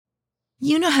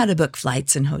You know how to book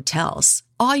flights and hotels.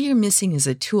 All you're missing is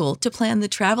a tool to plan the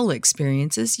travel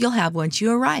experiences you'll have once you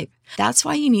arrive. That's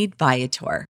why you need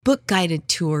Viator. Book guided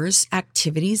tours,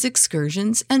 activities,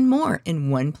 excursions, and more in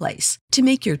one place to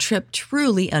make your trip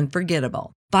truly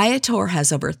unforgettable. Viator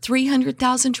has over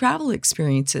 300,000 travel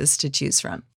experiences to choose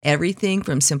from. Everything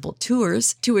from simple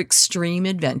tours to extreme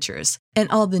adventures and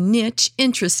all the niche,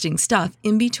 interesting stuff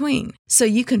in between. So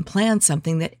you can plan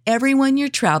something that everyone you're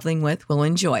traveling with will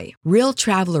enjoy. Real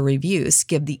traveler reviews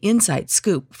give the inside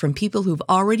scoop from people who've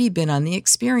already been on the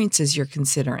experiences you're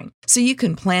considering. So you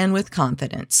can plan with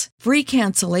confidence. Free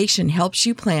cancellation helps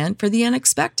you plan for the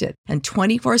unexpected. And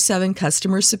 24/7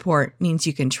 customer support means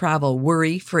you can travel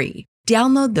worry-free.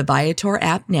 Download the Viator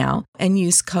app now and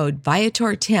use code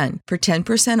Viator10 for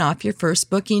 10% off your first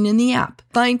booking in the app.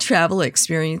 Find travel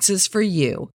experiences for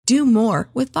you. Do more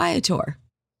with Viator.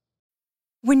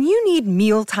 When you need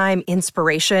mealtime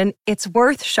inspiration, it's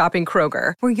worth shopping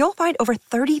Kroger, where you'll find over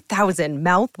 30,000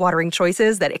 mouth-watering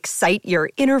choices that excite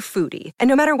your inner foodie. And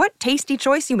no matter what tasty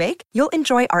choice you make, you'll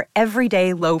enjoy our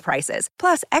everyday low prices,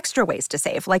 plus extra ways to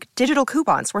save, like digital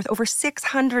coupons worth over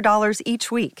 $600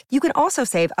 each week. You can also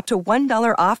save up to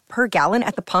 $1 off per gallon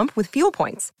at the pump with fuel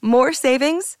points. More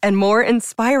savings and more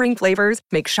inspiring flavors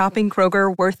make shopping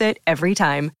Kroger worth it every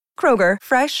time. Kroger,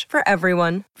 fresh for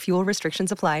everyone. Fuel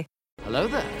restrictions apply. Hello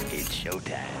there. It's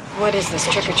showtime. What is this,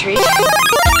 trick-or-treat? Did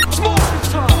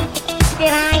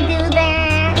I do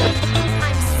that?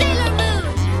 I'm Sailor Moon,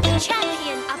 the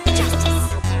champion of justice.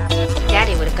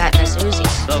 Daddy would have gotten us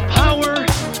Uzis. The power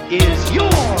is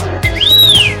yours.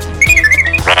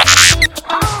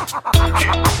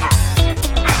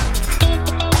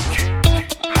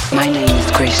 My name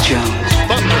is Grace Jones.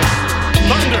 Thunder!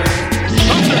 Thunder!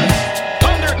 Thunder!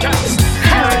 Thundercats!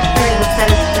 Power of 3 will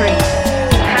set us free.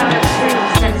 Power of 3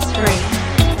 will set us free.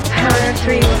 Power of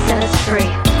 3 will set us free.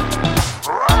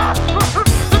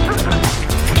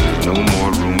 There's no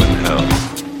more room in hell.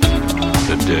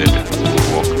 The dead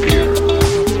walk here.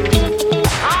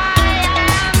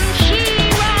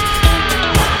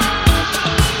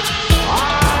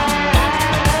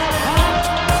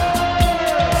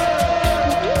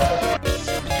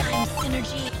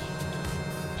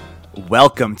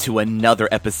 Welcome to another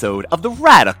episode of the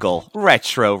Radical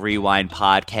Retro Rewind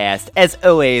podcast. As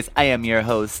always, I am your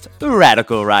host,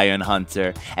 Radical Ryan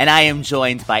Hunter, and I am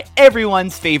joined by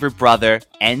everyone's favorite brother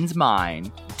and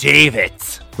mine, David.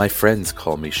 My friends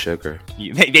call me Sugar.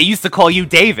 They used to call you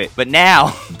David, but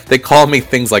now... They call me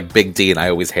things like Big D, and I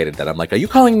always hated that. I'm like, are you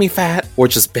calling me fat or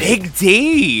just big? Big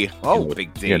D! Oh,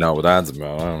 Big D. You know what that's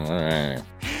about.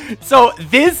 So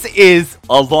this is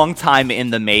a long time in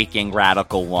the making,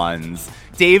 Radical Ones.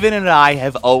 David and I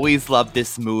have always loved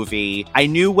this movie. I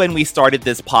knew when we started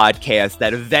this podcast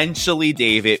that eventually,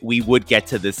 David, we would get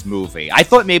to this movie. I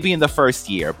thought maybe in the first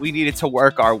year, we needed to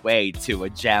work our way to a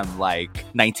gem like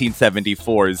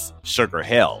 1974's Sugar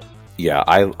Hill. Yeah,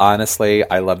 I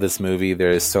love this movie.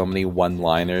 There's so many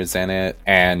one-liners in it.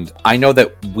 And I know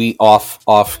that we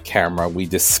off camera, we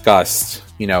discussed,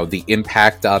 the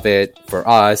impact of it for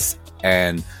us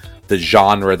and the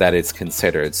genre that it's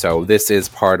considered. So this is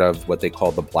part of what they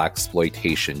call the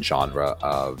blaxploitation genre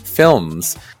of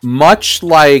films. Much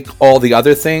like all the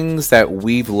other things that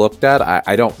we've looked at,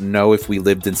 I don't know if we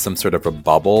lived in some sort of a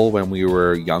bubble when we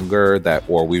were younger,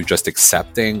 or we were just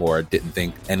accepting or didn't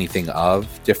think anything of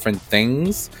different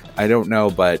things. I don't know,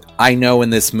 but I know in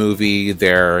this movie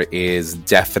there is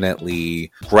definitely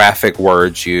graphic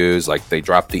words used, like they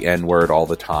drop the N-word all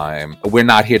the time. We're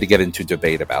not here to get into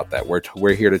debate about that.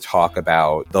 We're here to talk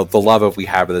about the love we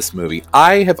have of this movie.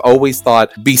 I have always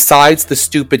thought, besides the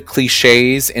stupid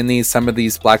cliches in some of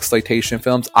these blaxploitation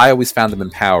films, I always found them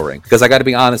empowering. Because I got to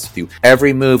be honest with you,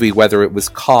 every movie, whether it was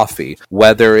Coffee,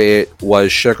 whether it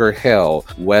was Sugar Hill,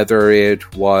 whether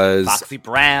it was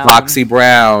Foxy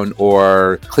Brown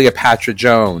or Cleopatra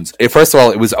Jones. First of all,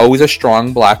 it was always a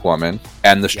strong black woman,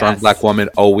 and the strong black woman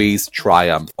always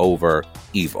triumphed over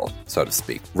evil, so to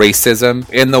speak. Racism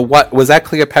in what was that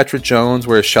Cleopatra Jones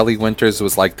where Shelley Winters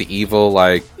was like the evil,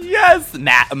 like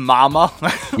Mama.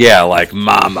 Yeah, like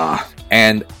Mama.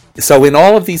 And so in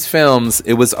all of these films,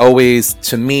 it was always,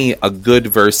 to me, a good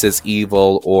versus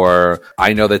evil, or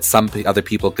I know that some other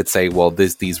people could say, well,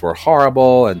 these were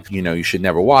horrible and, you should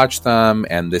never watch them,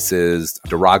 and this is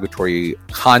derogatory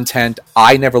content.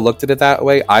 I never looked at it that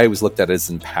way. I always looked at it as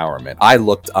empowerment. I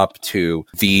looked up to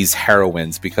these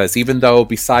heroines because even though,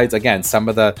 besides, again, some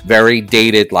of the very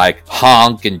dated, like,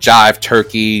 honk and jive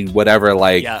turkey, whatever,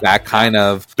 that kind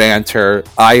of banter,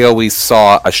 I always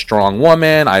saw a strong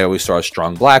woman. I always saw a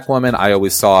strong black black woman, I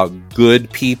always saw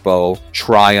good people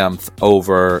triumph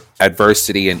over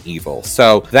adversity and evil.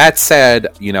 So that said,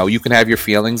 you know, you can have your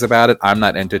feelings about it. I'm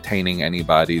not entertaining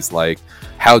anybody's like,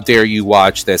 how dare you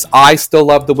watch this? I still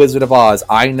love The Wizard of Oz.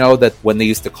 I know that when they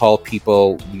used to call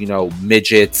people, you know,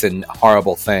 midgets and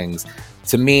horrible things,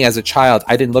 to me as a child,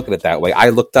 I didn't look at it that way. I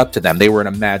looked up to them. They were in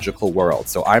a magical world.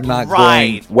 So I'm not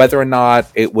going, whether or not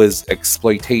it was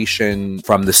exploitation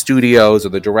from the studios or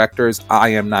the directors, I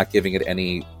am not giving it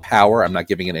any power. I'm not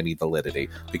giving it any validity,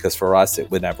 because for us, it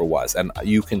never was. And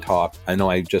you can talk. I know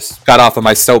I just got off of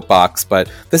my soapbox, but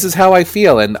this is how I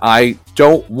feel. And I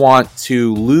don't want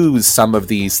to lose some of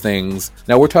these things.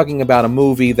 Now, we're talking about a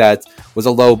movie that was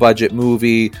a low budget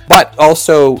movie, but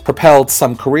also propelled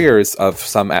some careers of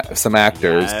some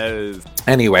actors. Yes.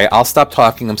 Anyway, I'll stop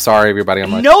talking. I'm sorry, everybody.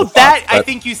 I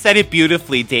think you said it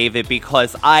beautifully, David,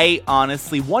 because I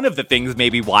honestly, one of the things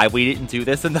maybe why we didn't do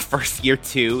this in the first year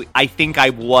too, I think I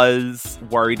was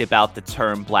worried about the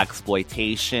term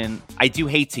blaxploitation. I do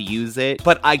hate to use it,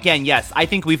 but again, yes, I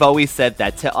think we've always said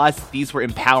that to us, these were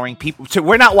empowering people.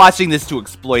 We're not watching this to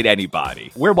exploit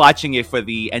anybody. We're watching it for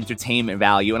the entertainment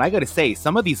value. And I gotta say,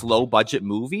 some of these low budget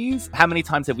movies, how many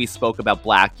times have we spoke about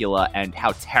Blackula and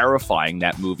how terrifying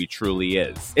that movie truly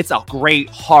is? It's a great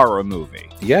horror movie.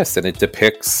 Yes, and it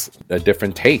depicts a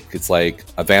different take. It's like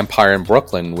a vampire in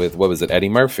Brooklyn with, what was it, Eddie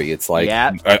Murphy. It's like,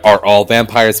 are all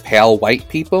vampires pale white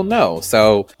people? No.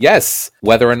 So, yes,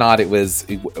 whether or not it was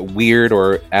weird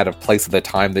or at a place at the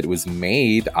time that it was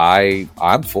made,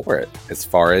 I'm for it, as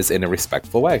far as in a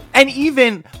respectful way. And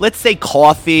even, let's say,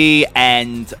 Coffee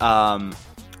and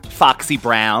Foxy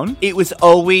Brown, it was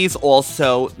always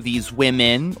also these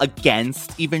women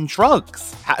against even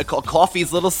drugs.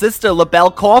 Coffee's little sister,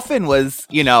 LaBelle Coffin, was,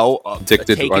 you know,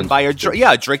 taken by her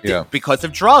addicted because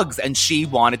of drugs, and she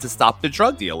wanted to stop the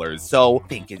drug dealers. So I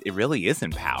think it really is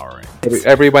empowering.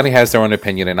 Everybody has their own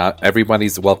opinion, and not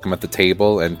everybody's welcome at the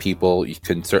table, and people, you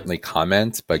can certainly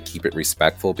comment, but keep it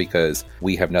respectful, because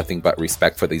we have nothing but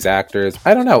respect for these actors.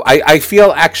 I don't know. I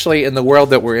feel actually in the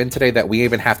world that we're in today that we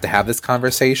even have to have this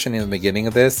conversation in the beginning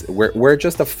of this. We're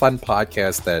just a fun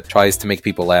podcast that tries to make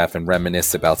people laugh and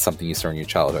reminisce about something you saw in your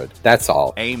childhood. That's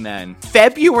all. Amen.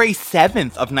 February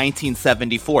 7th of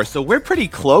 1974. So we're pretty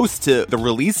close to the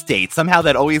release date. Somehow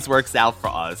that always works out for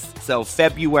us. So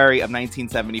February of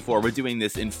 1974. We're doing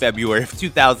this in February of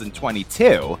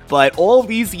 2022. But all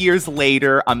these years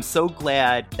later, I'm so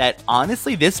glad that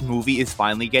honestly this movie is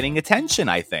finally getting attention,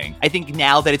 I think. I think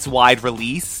now that it's wide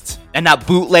released and not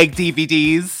bootleg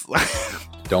DVDs.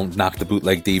 Don't knock the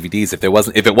bootleg DVDs. If it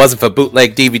wasn't for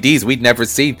bootleg DVDs, we'd never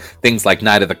see things like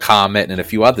Night of the Comet and a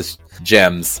few other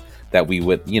gems that we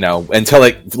would, you know, until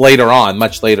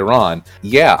much later on.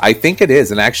 Yeah, I think it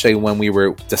is. And actually, when we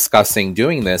were discussing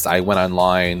doing this, I went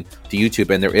online to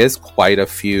YouTube, and there is quite a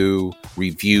few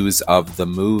reviews of the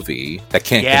movie that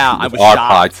can't compete with our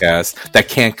podcast, that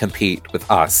can't compete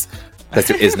with us, because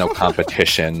there is no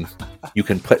competition. You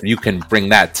can bring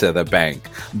that to the bank.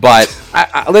 But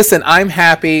listen, I'm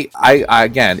happy.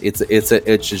 Again, it's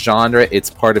a genre. It's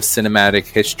part of cinematic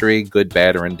history, good,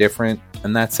 bad, or indifferent.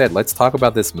 And that said, let's talk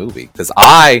about this movie, because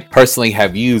I personally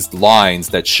have used lines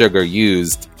that Sugar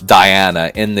used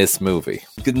Diana in this movie.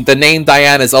 The name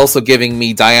Diana is also giving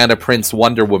me Diana Prince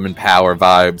Wonder Woman power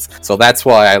vibes, so that's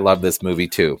why I love this movie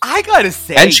too. I gotta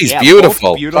say, and she's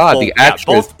beautiful. God, the actress,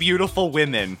 both beautiful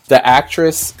women. The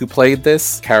actress who played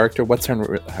this character, what's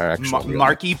her actual name?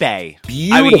 Marky Bay.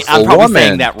 Beautiful I'm probably woman.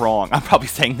 saying that wrong. I'm probably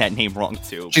saying that name wrong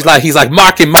too. He's like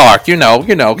Marky Mark, you know,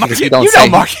 because you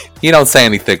don't say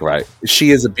anything right.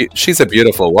 She's a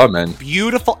beautiful woman.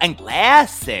 Beautiful and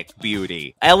classic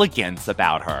beauty. Elegance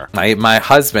about her. My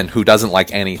husband, who doesn't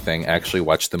like anything, actually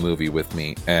watched the movie with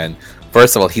me, and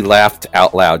first of all, he laughed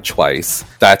out loud twice.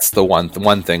 That's the one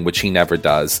thing which he never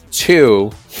does.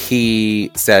 Two, he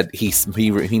said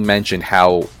he mentioned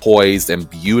how poised and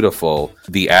beautiful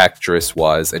the actress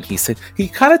was, and he said he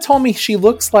kind of told me she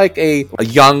looks like a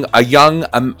young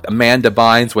Amanda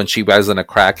Bynes when she wasn't a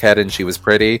crackhead and she was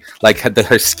pretty, like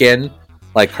her skin.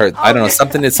 Like her, I don't know,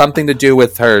 something to do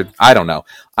with her. I don't know.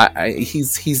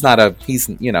 He's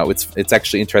you know, it's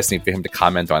actually interesting for him to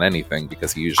comment on anything,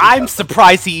 because he usually. I'm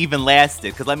surprised he even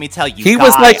lasted, because let me tell you, he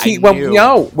was like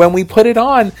when we put it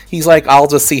on, he's like, I'll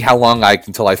just see how long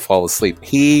until I fall asleep.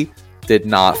 He did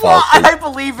not fall asleep. I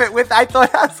believe it. I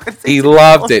thought I was going to say he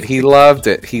loved it. He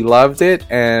loved it,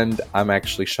 and I'm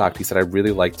actually shocked. He said, I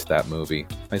really liked that movie.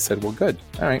 I said, well, good.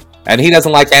 All right. And he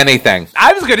doesn't like anything.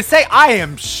 I was going to say, I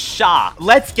am shocked.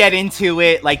 Let's get into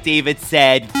it. Like David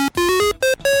said.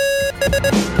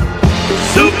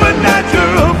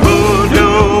 Supernatural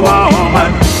voodoo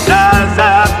woman does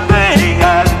a thing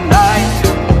at night.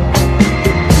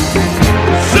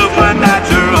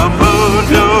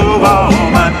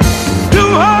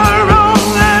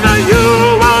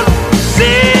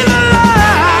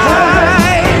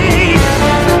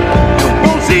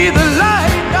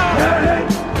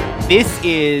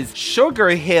 Sugar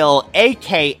Hill,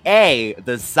 aka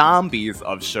the Zombies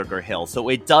of Sugar Hill. So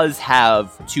it does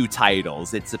have two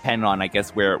titles. It's depending on, I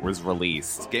guess, where it was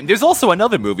released. There's also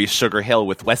another movie, Sugar Hill,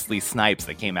 with Wesley Snipes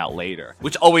that came out later,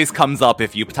 which always comes up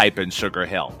if you type in Sugar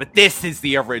Hill. But this is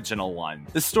the original one.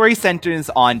 The story centers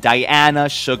on Diana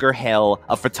Sugar Hill,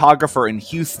 a photographer in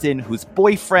Houston whose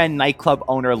boyfriend, nightclub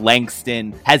owner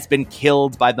Langston, has been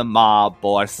killed by the mob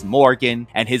boss Morgan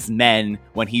and his men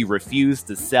when he refused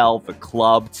to sell the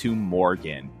club to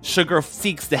Morgan. Sugar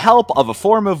seeks the help of a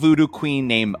former voodoo queen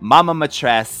named Mama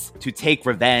Matress to take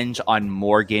revenge on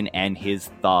Morgan and his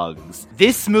thugs.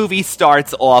 This movie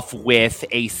starts off with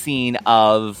a scene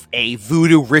of a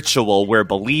voodoo ritual we're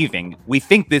believing. We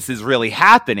think this is really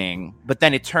happening, but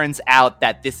then it turns out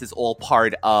that this is all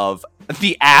part of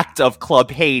the act of Club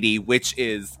Haiti, which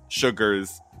is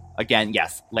Sugar's, again,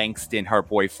 yes, Langston, her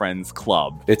boyfriend's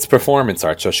club. It's performance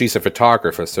art. So she's a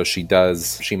photographer. So she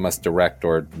must direct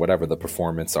or whatever the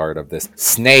performance art of this.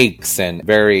 Snakes and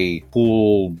very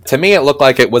cool. To me, it looked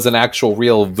like it was an actual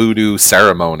real voodoo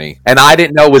ceremony. And I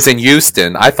didn't know it was in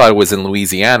Houston. I thought it was in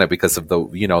Louisiana because of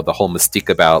the whole mystique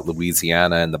about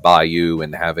Louisiana and the bayou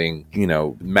and having,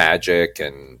 magic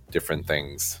and different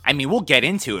things. I mean, we'll get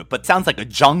into it, but it sounds like a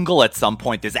jungle at some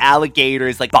point. There's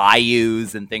alligators, like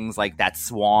bayous and things like that,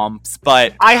 swamps.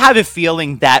 But I have a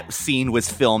feeling that scene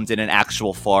was filmed in an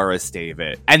actual forest,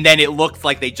 David. And then it looked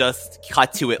like they just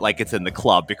cut to it like it's in the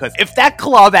club. Because if that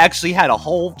club actually had a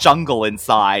whole jungle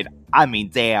inside, I mean,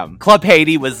 damn. Club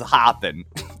Haiti was hopping.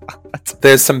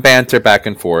 There's some banter back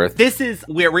and forth. This is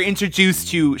where we're introduced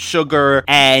to Sugar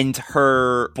and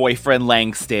her boyfriend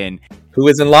Langston, who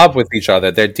is in love with each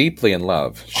other. They're deeply in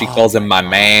love. She calls him my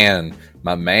man.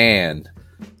 My man.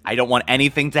 I don't want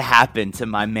anything to happen to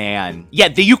my man. Yeah,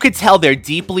 you could tell they're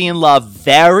deeply in love,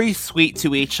 very sweet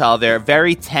to each other,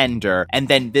 very tender. And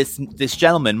then this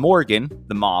gentleman, Morgan,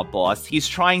 the mob boss, he's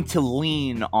trying to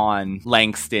lean on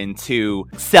Langston to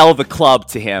sell the club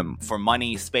to him for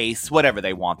money, space, whatever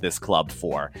they want this club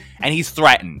for. And he's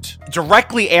threatened.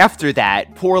 Directly after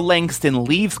that, poor Langston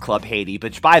leaves Club Haiti,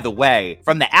 which, by the way,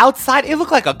 from the outside, it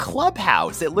looked like a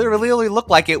clubhouse. It literally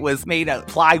looked like it was made of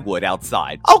plywood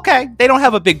outside. Okay, they don't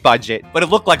have a big budget, but it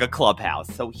looked like a clubhouse.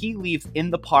 So he leaves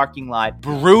in the parking lot,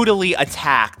 brutally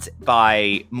attacked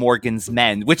by Morgan's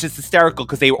men, which is hysterical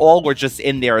because they all were just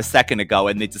in there a second ago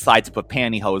and they decide to put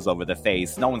pantyhose over the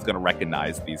face. No one's going to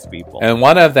recognize these people. And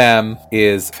one of them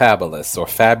is Fabulous or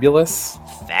Fabulous.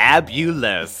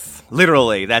 Fabulous.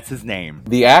 Literally, that's his name.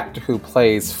 The actor who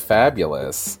plays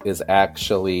Fabulous was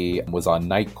on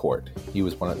Night Court. He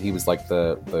was like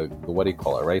the what do you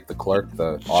call it, right? The clerk,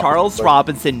 Charles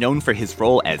Robinson, known for his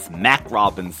role as Mac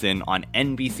Robinson on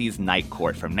NBC's Night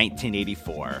Court from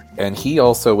 1984. And he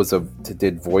also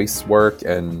did voice work,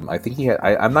 and I think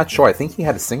I'm not sure. I think he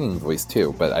had a singing voice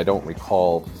too, but I don't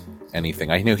recall anything.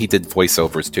 I knew he did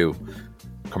voiceovers too.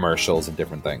 Commercials and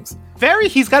different things.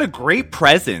 He's got a great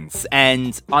presence,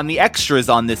 and on the extras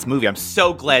on this movie, I'm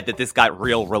so glad that this got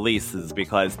real releases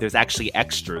because there's actually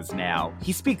extras now.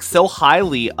 He speaks so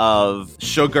highly of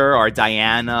Sugar or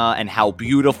Diana and how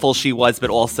beautiful she was, but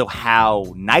also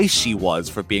how nice she was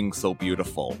for being so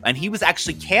beautiful. And he was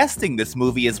actually casting this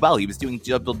movie as well. He was doing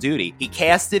double duty. He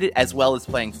casted it as well as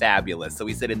playing Fabulous. So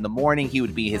he said in the morning he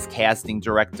would be his casting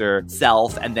director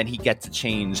self, and then he'd get to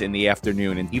change in the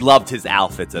afternoon, and he loved his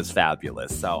outfits as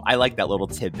Fabulous. So I like that little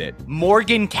tidbit.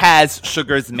 Morgan has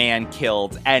Sugar's man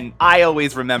killed, and I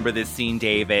always remember this scene,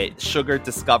 David. Sugar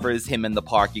discovers him in the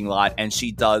parking lot, and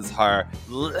she does her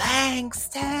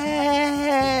Langston,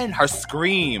 her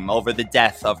scream over the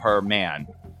death of her man.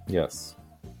 Yes.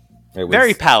 It was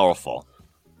very powerful.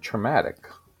 Traumatic.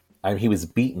 I mean, he was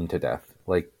beaten to death.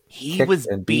 He was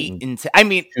beaten to... I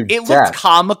mean, it looked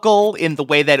comical in the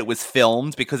way that it was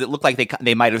filmed because it looked like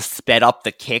they might have sped up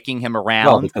the kicking him around.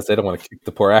 Well, because they don't want to kick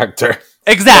the poor actor.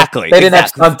 Exactly. They didn't have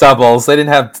stunt doubles.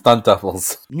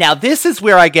 Now, this is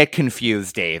where I get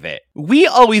confused, David. We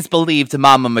always believed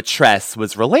Mama Matress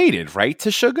was related, right,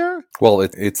 to Sugar? Well,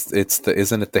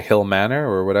 isn't it the Hill Manor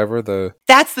or whatever the...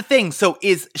 That's the thing. So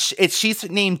she's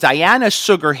named Diana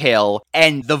Sugar Hill,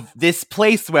 and this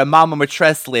place where Mama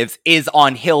Matress lives is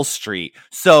on Hill Street.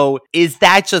 So is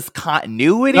that just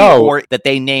continuity, or that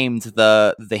they named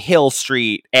the Hill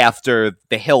Street after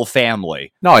the Hill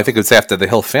family? No, I think it's after the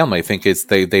Hill family. I think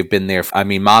they've been there. I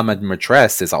mean, Mama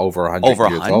Matress is over 100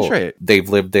 years old. They've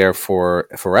lived there for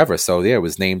forever. So yeah, it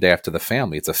was named after the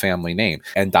family. It's a family name.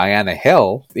 And Diana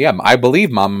Hill, yeah, I believe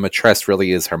Mama Matress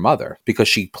really is her mother because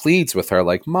she pleads with her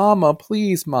like, "Mama,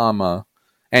 please, Mama."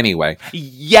 Anyway.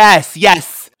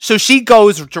 Yes. So she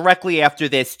goes directly after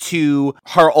this to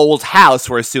her old house,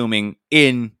 we're assuming,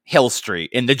 in Hill Street,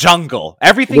 in the jungle.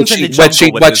 Everything's in the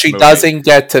jungle. But she doesn't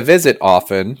get to visit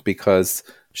often because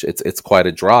it's quite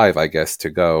a drive, I guess,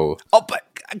 to go. Oh, but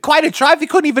quite a drive. They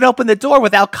couldn't even open the door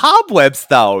without cobwebs,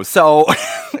 though. So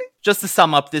just to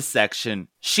sum up this section,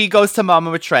 she goes to Mama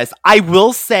Matresse. I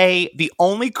will say the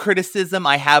only criticism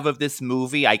I have of this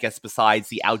movie, I guess besides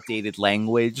the outdated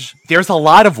language, there's a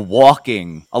lot of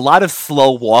walking, a lot of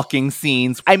slow walking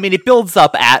scenes. I mean, it builds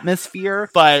up atmosphere,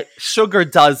 but Sugar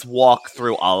does walk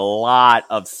through a lot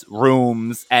of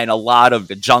rooms and a lot of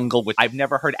the jungle, which I've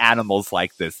never heard animals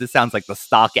like this. This sounds like the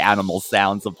stock animal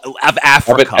sounds of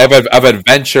Africa. Of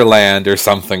Adventureland or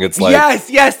something. It's like...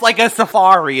 Yes, like a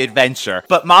safari adventure.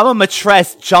 But Mama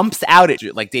Matresse jumps out at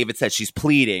you. Like David said, she's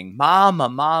pleading,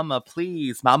 Mama,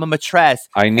 please, Mama Matresse.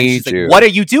 I need you. Like, what are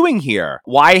you doing here?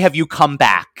 Why have you come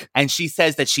back? And she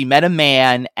says that she met a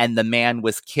man and the man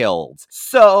was killed.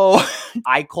 So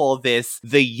I call this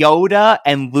the Yoda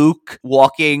and Luke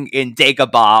walking in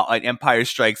Dagobah on Empire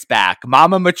Strikes Back.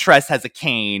 Mama Matresse has a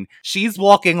cane. She's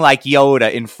walking like Yoda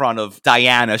in front of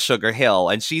Diana Sugar Hill.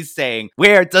 And she's saying,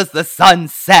 where does the sun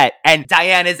set? And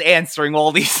Diana's answering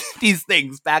all these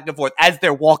things back and forth as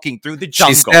they're walking through the jungle.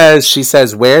 She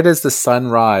says, where does the sun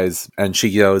rise? And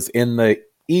she goes, in the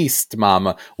east,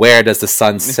 Mama. Where does the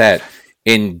sun set?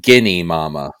 In Guinea,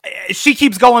 Mama. She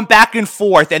keeps going back and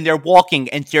forth, and they're walking,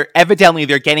 and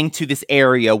they're getting to this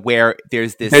area where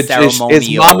there's this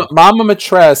ceremonial... Mama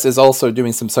Matresse is also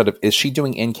doing some sort of... Is she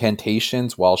doing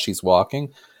incantations while she's walking?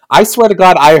 I swear to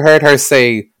God, I heard her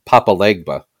say Papa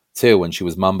Legba, too, when she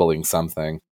was mumbling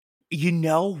something. You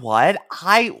know what?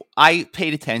 I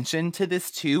paid attention to this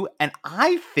too, and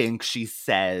I think she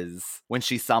says when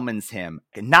she summons him,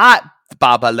 not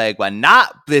Baba Legba,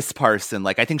 not this person.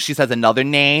 Like, I think she says another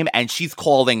name, and she's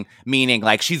calling, meaning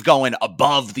like she's going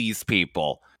above these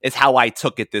people, is how I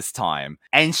took it this time.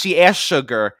 And she asked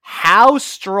Sugar, how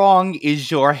strong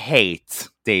is your hate,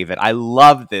 David? I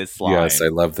love this line. Yes, I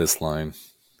love this line.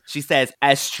 She says,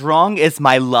 as strong as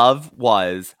my love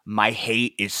was, my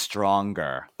hate is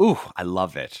stronger. Ooh, I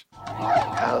love it.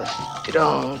 How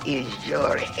strong is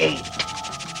your hate?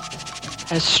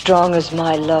 As strong as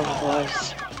my love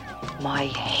was, my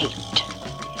hate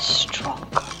is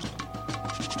stronger.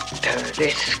 The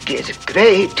risk is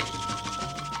great.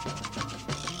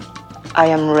 I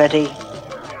am ready.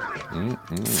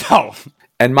 Mm-hmm. So,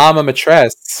 and Mama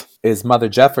Matresse is Mother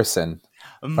Jefferson.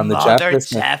 From the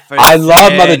Jefferson. I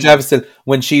love Mother Jefferson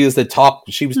when she used to talk.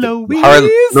 She was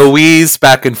Louise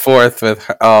back and forth with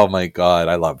her. Oh my God,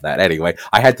 I love that. Anyway,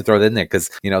 I had to throw it in there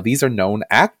because these are known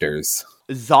actors.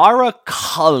 Zara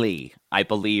Cully, I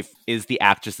believe, is the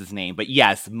actress's name. But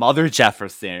yes, Mother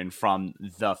Jefferson from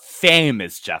the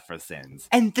famous Jeffersons.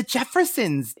 And the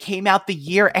Jeffersons came out the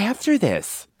year after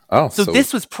this. Oh, so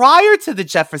this was prior to the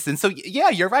Jeffersons. So yeah,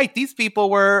 you're right. These people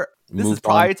were. This is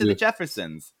prior to the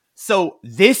Jeffersons. So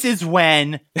this is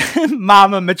when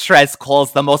Mama Matresse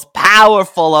calls the most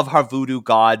powerful of her voodoo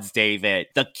gods, David,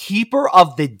 the keeper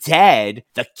of the dead,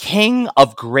 the king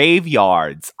of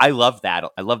graveyards. I love that.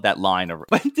 I love that line.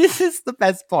 But this is the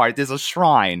best part. There's a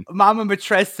shrine. Mama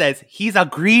Matresse says, he's a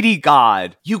greedy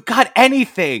god. You got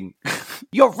anything.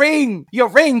 Your ring.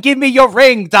 Give me your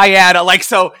ring, Diana. Like,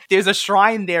 so there's a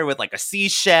shrine there with like a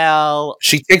seashell.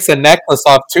 She takes a necklace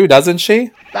off too, doesn't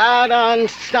she? Baron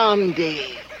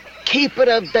Samedi, keeper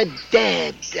of the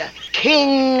dead,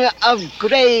 king of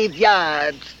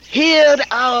graveyards, hear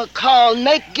our call,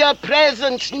 make your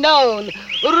presence known,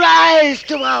 rise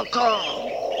to our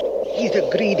call. He's a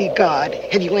greedy god.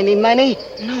 Have you any money?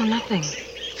 No, nothing.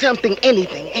 Something,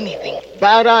 anything.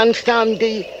 Baron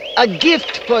Samedi, a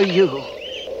gift for you.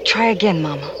 Try again,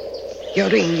 Mama. Your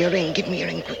ring, give me your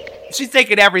ring quick. She's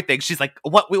taking everything. She's like,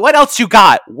 what else you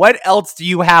got? What else do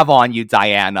you have on you,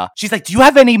 Diana? She's like, do you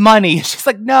have any money? She's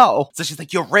like, no. So she's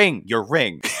like, your ring.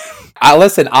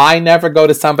 Listen, I never go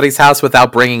to somebody's house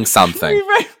without bringing something.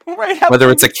 right. Whether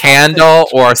it's a candle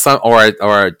or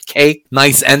a cake,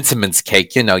 nice Entenmann's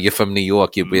cake. You're from New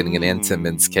York, you're getting an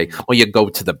Entenmann's cake. Or you go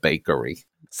to the bakery.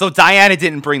 So Diana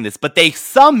didn't bring this, but they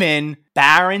summon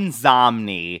Baron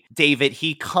Zomni. David,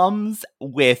 he comes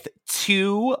with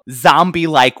two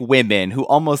zombie-like women who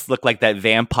almost look like that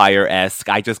vampire-esque,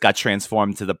 I just got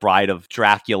transformed to the Bride of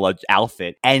Dracula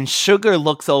outfit. And Sugar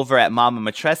looks over at Mama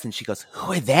Matresse and she goes,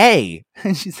 who are they?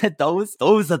 And she said, those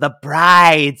are the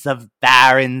brides of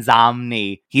Baron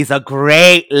Zomni. He's a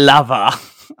great lover.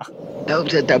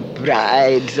 Those are the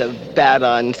brides of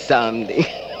Baron Zomni.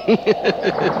 He's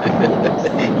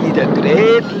a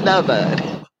great lover.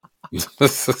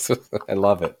 I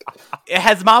love it.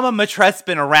 Has Mama Matresse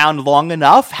been around long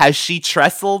enough? Has she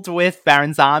trestled with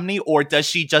Baron Zomni, or does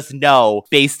she just know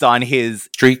based on his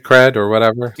street cred or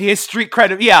whatever? His street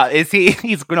cred, yeah. Is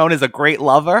he's known as a great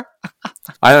lover?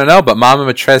 I don't know, but Mama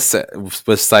Matresse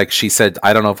was like, she said,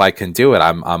 I don't know if I can do it.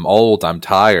 I'm old, I'm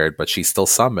tired, but she still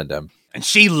summoned him. And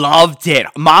she loved it.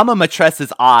 Mama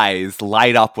Matresse's eyes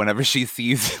light up whenever she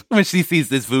sees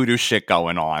this voodoo shit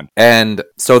going on. And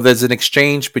so there's an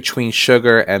exchange between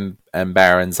Sugar and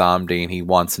Baron Zomdi, and he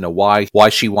wants to know why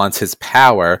she wants his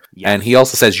power. Yes. And he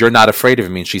also says, you're not afraid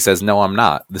of me. And she says, no, I'm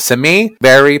not. To me,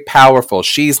 very powerful.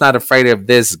 She's not afraid of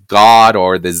this god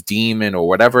or this demon or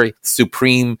whatever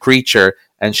supreme creature.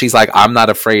 And she's like, I'm not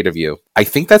afraid of you. I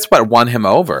think that's what won him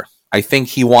over. I think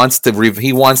he wants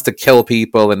to kill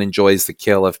people and enjoys the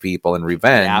kill of people and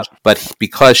revenge. Yep. But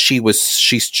because she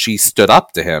stood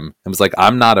up to him and was like,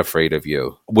 I'm not afraid of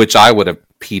you, which I would have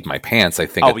peed my pants, I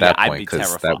think, at that point.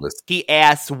 Because that was. He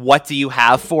asks, what do you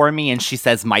have for me? And she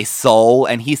says, my soul.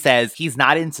 And he says, he's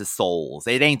not into souls.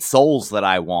 It ain't souls that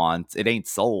I want. It ain't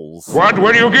souls. What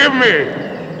will you give me?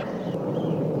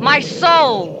 My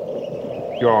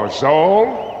soul. Your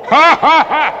soul?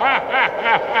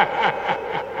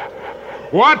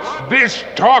 What's this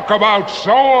talk about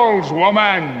souls,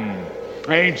 woman?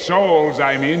 Ain't souls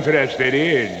I'm interested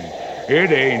in.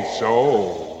 It ain't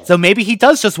souls. So maybe he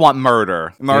does just want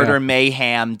murder. Murder,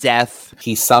 mayhem, death.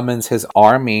 He summons his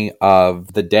army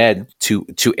of the dead to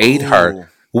aid her,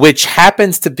 which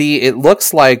happens to be, it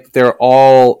looks like they're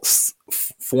all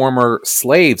former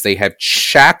slaves. They have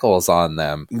shackles on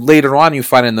them. Later on, you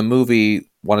find in the movie,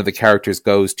 one of the characters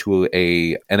goes to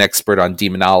an expert on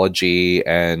demonology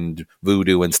and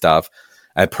voodoo and stuff,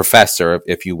 a professor,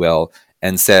 if you will,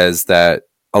 and says that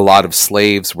a lot of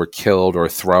slaves were killed or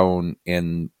thrown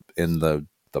in the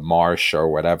marsh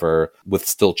or whatever with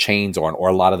still chains on, or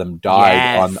a lot of them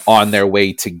died on their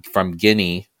way from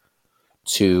Guinea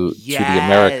to the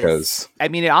Americas. I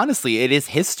mean, honestly, it is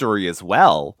history as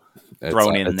well.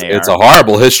 It's a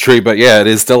horrible history, but yeah, it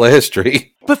is still a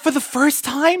history. But for the first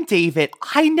time, David,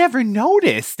 I never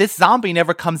noticed. This zombie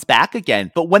never comes back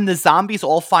again. But when the zombies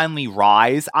all finally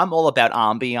rise, I'm all about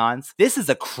ambiance. This is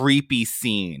a creepy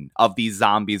scene of these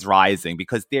zombies rising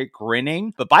because they're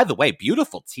grinning. But by the way,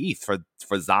 beautiful teeth for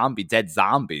dead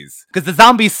zombies. Because the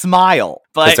zombies smile.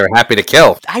 Because they're happy to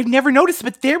kill. I've never noticed,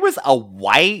 but there was a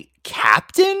white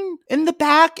captain in the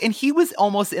back, and he was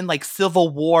almost in like Civil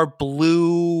War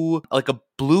blue, like a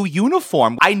blue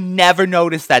uniform. I never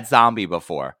noticed that zombie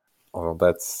before. Oh,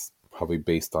 that's probably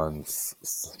based on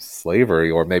slavery,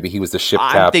 or maybe he was the ship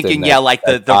captain. I'm thinking, like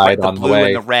the blue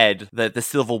and the red, the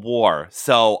Civil War.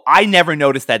 So I never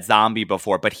noticed that zombie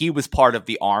before, but he was part of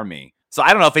the army. So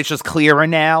I don't know if it's just clearer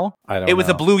now. It was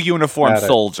a blue uniformed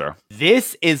soldier.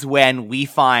 This is when we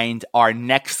find our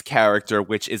next character,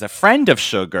 which is a friend of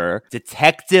Sugar,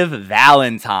 Detective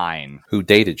Valentine. Who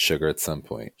dated Sugar at some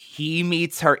point. He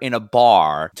meets her in a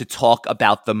bar to talk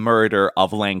about the murder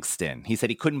of Langston. He said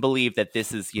he couldn't believe that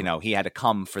this is, he had to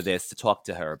come for this, to talk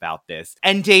to her about this.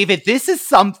 And David, this is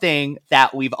something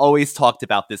that we've always talked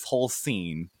about this whole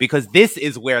scene, because this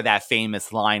is where that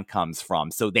famous line comes from.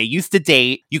 So they used to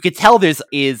date. You could tell there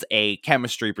is a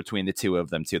chemistry between the two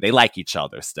of them too. They like each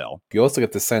other still. You also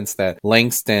get the sense that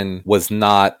Langston was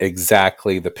not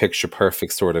exactly the picture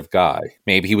perfect sort of guy.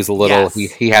 Maybe he was a little,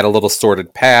 he had a little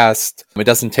sordid past. It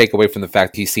doesn't take away from the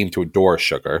fact he seemed to adore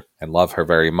Sugar and love her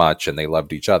very much, and they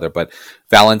loved each other. But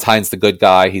Valentine's the good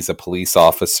guy. He's a police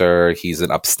officer. He's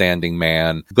an upstanding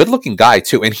man. Good looking guy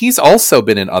too. And he's also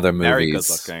been in other movies. Very good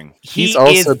looking. He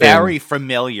is very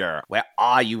familiar. Where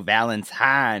are you,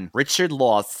 Valentine? Richard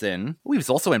Lawson. He was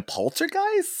also in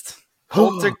Poltergeist.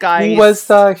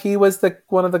 Poltergeist. He was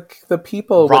one of the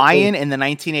people. Ryan in the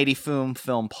 1980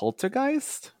 film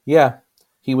Poltergeist. Yeah,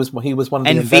 he was one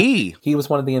of the he was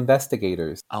one of the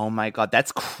investigators. Oh my god,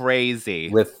 that's crazy.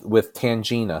 With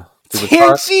Tangina.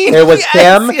 Tangina. It was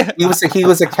him. Yeah. He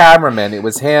was a cameraman. It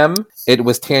was him. It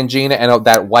was Tangina and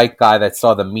that white guy that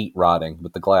saw the meat rotting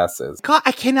with the glasses. God,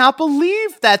 I cannot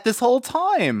believe that this whole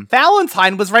time.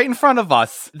 Valentine was right in front of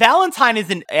us. Valentine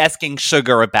isn't asking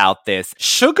Sugar about this.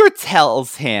 Sugar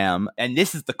tells him, and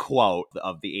this is the quote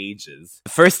of the ages.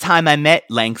 The first time I met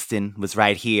Langston was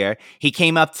right here. He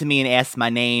came up to me and asked my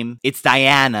name. It's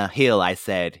Diana Hill, I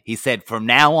said. He said, from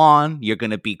now on, you're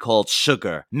going to be called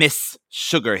Sugar. Miss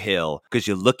Sugar Hill, because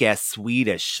you look as sweet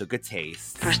as sugar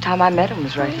tastes. First time I met him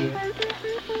was right here.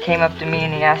 Came up to me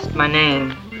and he asked my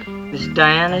name. Miss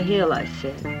Diana Hill, I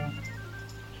said.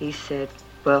 He said,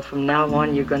 well, from now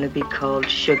on, you're going to be called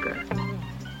Sugar.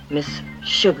 Miss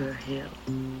Sugar Hill.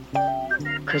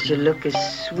 'Cause you look as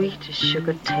sweet as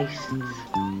sugar tastes.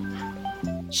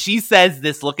 She says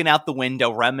this looking out the window,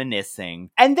 reminiscing.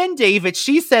 And then, David,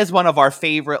 she says one of our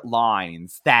favorite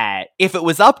lines that if it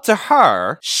was up to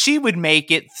her, she would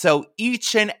make it so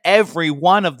each and every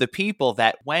one of the people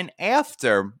that went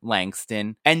after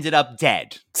Langston ended up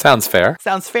dead. Sounds fair.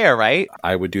 Sounds fair, right?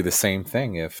 I would do the same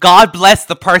thing if... God bless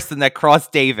the person that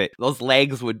crossed David. Those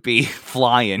legs would be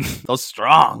flying. Those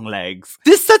strong legs.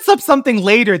 This sets up something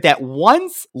later that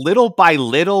once, little by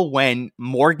little, when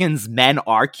Morgan's men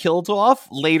are killed off,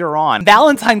 later on,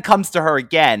 Valentine comes to her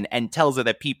again and tells her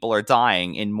that people are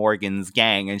dying in Morgan's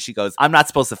gang. And she goes, I'm not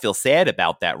supposed to feel sad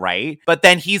about that, right? But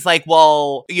then he's like,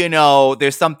 well, you know,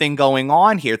 there's something going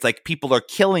on here. It's like people are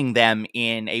killing them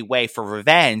in a way for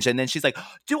revenge. And then she's like,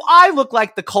 do I look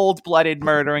like the cold-blooded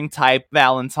murdering type,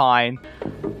 Valentine?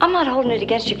 I'm not holding it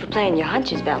against you for playing your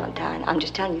hunches, Valentine. I'm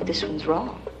just telling you this one's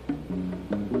wrong.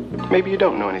 Maybe you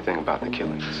don't know anything about the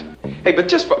killings. Hey, but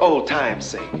just for old time's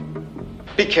sake,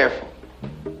 be careful.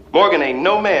 Morgan ain't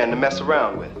no man to mess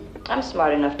around with. I'm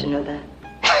smart enough to know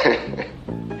that.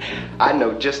 I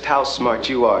know just how smart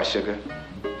you are, Sugar.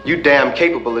 You damn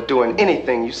capable of doing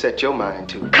anything you set your mind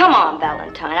to. Come on,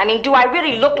 Valentine. I mean, do I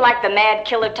really look like the mad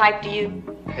killer type to you?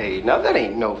 Hey, now that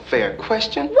ain't no fair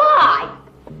question. Why?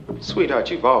 Sweetheart,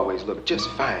 you've always looked just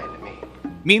fine to me.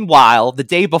 Meanwhile, the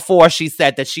day before, she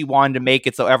said that she wanted to make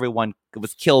it so everyone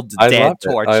was killed to death,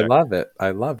 torture. I love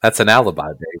it. That's an alibi,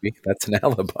 baby. That's an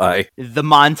alibi. The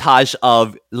montage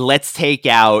of let's take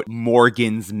out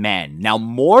Morgan's men. Now,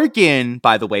 Morgan,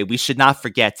 by the way, we should not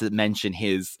forget to mention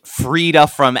his Frida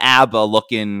from ABBA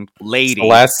looking lady.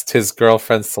 Celeste, his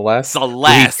girlfriend Celeste.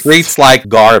 Celeste. He treats like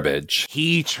garbage.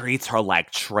 He treats her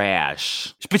like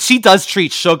trash. But she does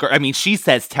treat Sugar. I mean, she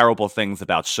says terrible things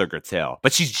about Sugar too.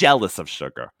 But she's jealous of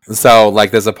Sugar. So,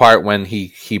 like, there's a part when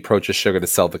he approaches Sugar to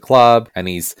sell the club. And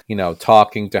he's,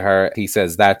 talking to her. He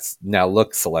says, now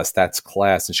look, Celeste, that's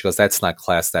class. And she goes, that's not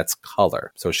class, that's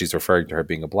color. So she's referring to her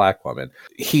being a black woman.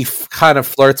 He kind of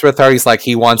flirts with her. He's like,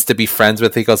 he wants to be friends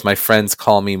with her. He goes, my friends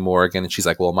call me Morgan. And she's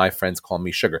like, well, my friends call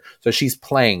me Sugar. So she's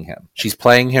playing him. She's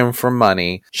playing him for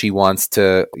money. She wants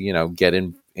to, get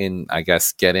in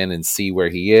and see where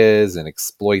he is and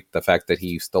exploit the fact that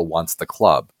he still wants the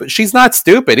club. But she's not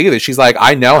stupid either. She's like,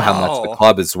 I know how much the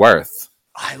club is worth.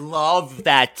 I love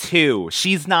that too.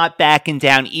 She's not backing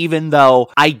down, even though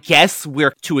I guess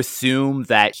we're to assume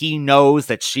that he knows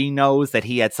that she knows that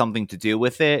he had something to do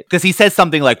with it. Because he says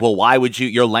something like, well, why would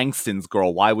you're Langston's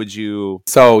girl. Why would you?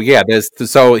 So yeah,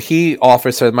 so he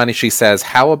offers her money. She says,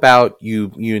 how about you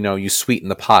sweeten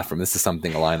the pot from, this is a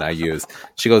line I use.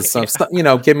 She goes,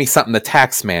 give me something the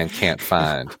tax man can't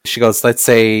find. She goes, let's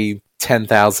say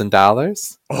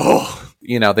 $10,000. Oh.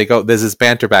 There's this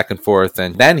banter back and forth,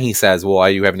 and then he says, well,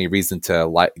 you have any reason to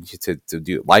like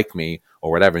me or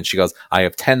whatever? And she goes, I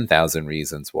have 10,000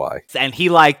 reasons why. And he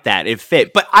liked that. It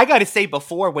fit. But I gotta say,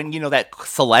 before, when that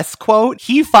Celeste quote,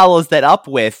 he follows that up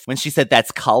with, when she said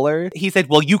that's color, he said,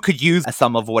 well, you could use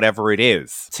some of whatever it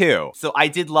is too. So I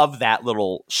did love that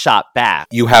little shot back.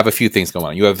 You have a few things going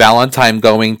on. You have Valentine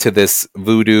going to this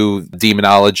voodoo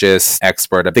demonologist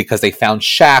expert because they found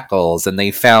shackles and they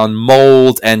found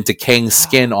mold and decaying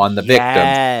skin on the victim.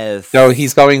 Yes. So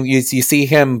he's going, you see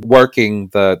him working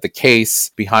the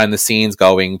case behind the scenes,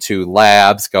 going to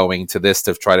labs, going to this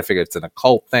to try to figure it's an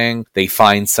occult thing. They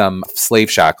find some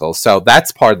slave shackles. So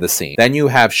that's part of the scene. Then you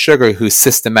have Sugar, who's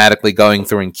systematically going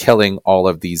through and killing all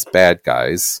of these bad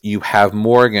guys. You have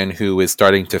Morgan, who is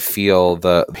starting to feel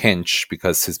the pinch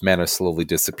because his men are slowly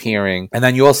disappearing. And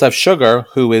then you also have Sugar,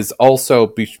 who is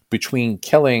also between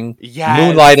killing,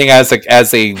 moonlighting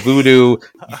as a voodoo,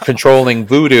 controlling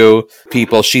voodoo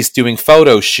people. She's doing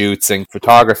photo shoots and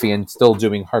photography and still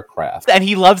doing her craft. And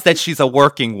he loves that she's a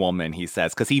working woman, he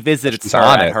says, because he visited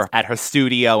her at her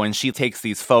studio and she takes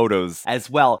these photos as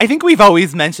well. I think we've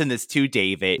always mentioned this too,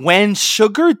 David. When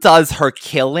Sugar does her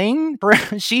killing,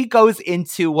 she goes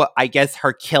into, I guess,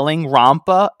 her killing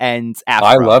rampa and afro.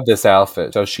 I love this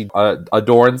outfit. So she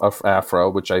adorns a afro,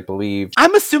 which I believe...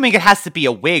 I'm assuming it has to be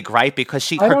a wig, right? Because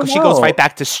she goes right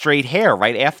back to straight hair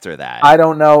right after that. I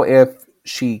don't know if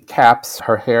she caps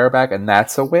her hair back and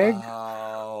that's a wig.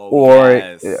 Or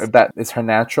that is her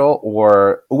natural,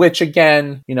 or which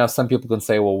again, some people can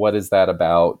say, well, what is that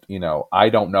about? I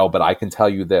don't know, but I can tell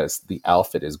you this. The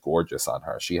outfit is gorgeous on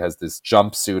her. She has this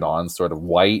jumpsuit on, sort of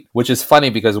white, which is funny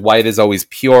because white is always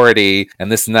purity and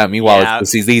this and that. Meanwhile,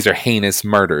 these are heinous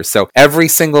murders. So every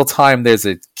single time there's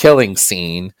a killing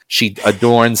scene, she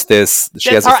adorns this.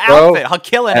 She has her outfit, her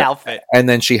killing outfit. And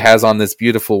then she has on this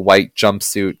beautiful white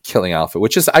jumpsuit killing outfit,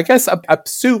 which is, I guess, a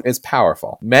suit is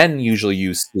powerful. Men usually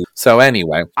use suits. So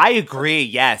anyway. I agree.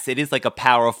 Yes, it is like a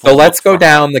powerful. So let's go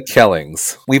down the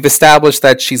killings. We've established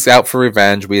that she's out for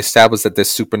revenge. We established that there's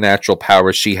supernatural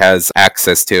powers she has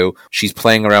access to. She's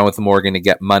playing around with Morgan to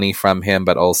get money from him,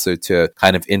 but also to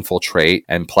kind of infiltrate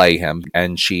and play him.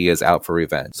 And she is out for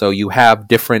revenge. So you have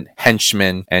different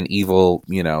henchmen and evil,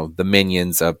 the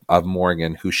minions of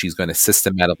Morgan who she's going to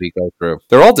systematically go through.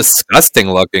 They're all disgusting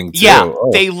looking too. Yeah,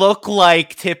 they look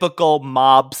like typical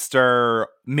mobster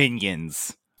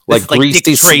minions. Like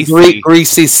greasy,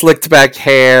 slicked back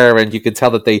hair, and you can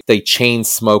tell that they chain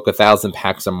smoke 1,000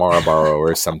 packs of Marlboro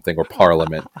or something, or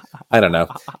Parliament. I don't know.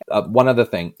 One other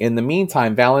thing. In the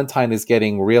meantime, Valentine is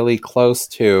getting really close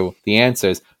to the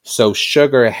answers. So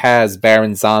Sugar has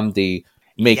Baron Zombi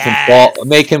make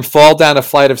him fall down a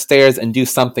flight of stairs and do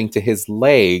something to his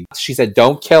leg. She said,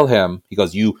 "Don't kill him." He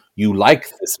goes, "You like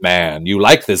this man. You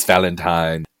like this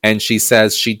Valentine." And she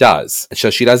says she does. So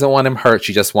she doesn't want him hurt.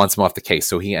 She just wants him off the case.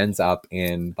 So he ends up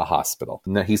in the hospital.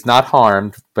 No, he's not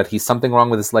harmed, but he's something wrong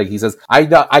with his leg. He says, I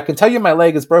can tell you my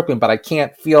leg is broken, but I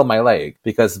can't feel my leg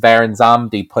because Baron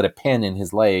Zombi put a pin in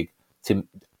his leg to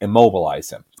immobilize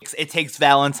him. It takes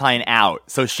Valentine out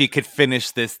so she could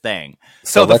finish this thing.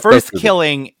 So the first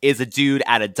killing is a dude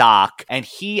at a dock, and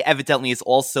he evidently is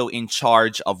also in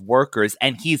charge of workers,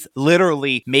 and he's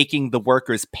literally making the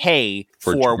workers pay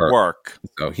for work.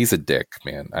 So he's a dick,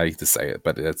 man. I hate to say it,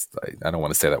 but I don't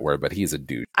want to say that word, but he's a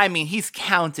dude. I mean, he's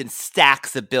counting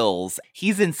stacks of bills.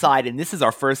 He's inside, and this is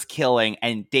our first killing,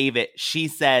 and David, she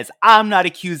says, "I'm not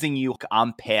accusing you,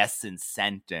 I'm passing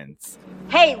sentence."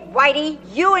 Hey, Whitey,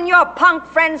 you and your punk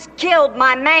friends killed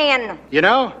my man. You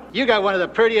know, you got one of the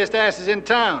prettiest asses in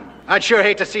town. I'd sure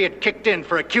hate to see it kicked in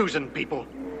for accusing people.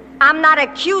 I'm not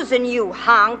accusing you,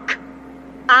 honk.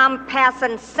 I'm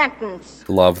passing sentence.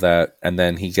 Love that. And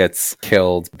then he gets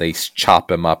killed. They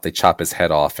chop him up. They chop his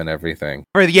head off and everything.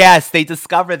 Yes, they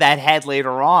discover that head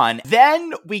later on.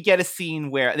 Then we get a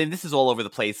scene where, and this is all over the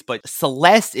place, but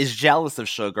Celeste is jealous of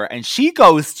Sugar, and she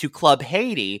goes to Club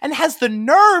Haiti and has the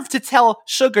nerve to tell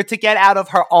Sugar to get out of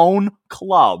her own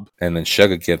club. And then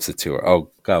Sugar gives it to her.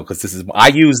 Oh, go, because I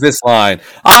use this line.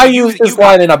 I use this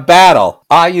line in a battle.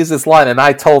 I use this line, and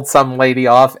I told some lady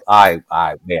off. Man,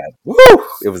 woo!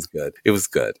 It was good. It was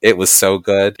good. It was so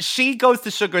good. She goes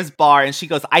to Sugar's bar, and she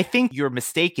goes, "I think you're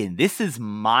mistaken. This is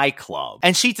my club."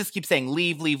 And she just keeps saying,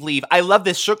 "Leave, leave, leave." I love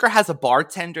this. Sugar has a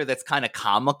bartender that's kind of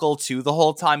comical, too, the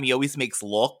whole time. He always makes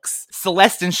looks.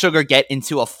 Celeste and Sugar get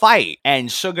into a fight, and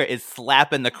Sugar is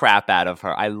slapping the crap out of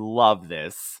her. I love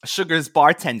this. Sugar's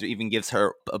bartender even gives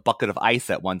her a bucket of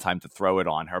ice at one time to throw it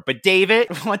on her. But David,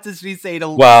 what does she say to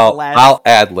Celeste? I'll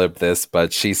ad-lib this,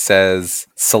 but she says,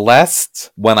 "Celeste,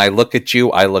 when I look at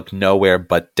you, I look nowhere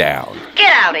but down."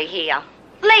 Get out of here.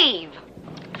 Leave.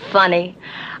 Funny.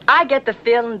 I get the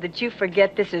feeling that you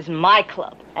forget this is my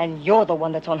club, and you're the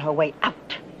one that's on her way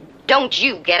out. Don't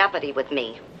you get uppity with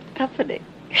me. Uppity?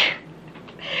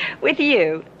 With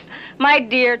you? My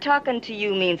dear, talking to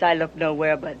you means I look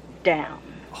nowhere but down.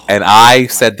 And I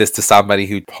said this to somebody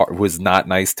who was not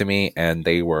nice to me, and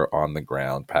they were on the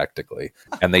ground practically,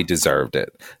 and they deserved it.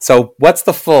 So what's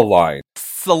the full line?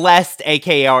 Celeste,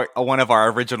 aka one of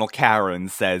our original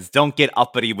Karens, says, "Don't get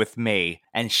uppity with me."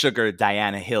 And Sugar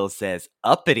Diana Hill says,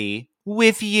 "Uppity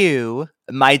with you?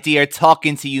 My dear,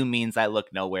 talking to you means I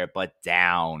look nowhere but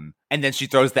down." And then she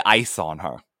throws the ice on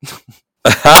her.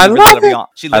 I love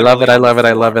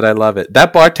it.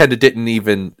 That bartender didn't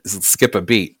even skip a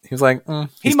beat. He was like,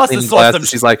 he must have saw some.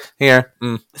 She's like, here.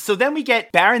 So then we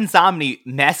get Baron Zombi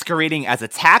masquerading as a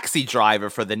taxi driver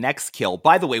for the next kill.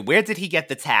 By the way, where did he get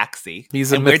the taxi?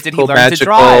 He's a where did he mythical, learn to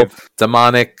drive? magical,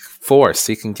 demonic force.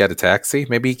 He can get a taxi.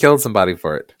 Maybe he killed somebody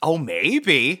for it. Oh,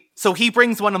 maybe. So he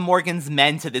brings one of Morgan's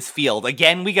men to this field.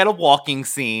 Again, we get a walking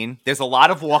scene. There's a lot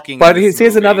of walking. But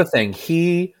here's another thing.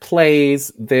 He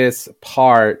plays this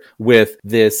part with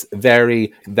this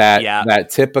that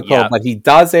typical, but he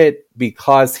does it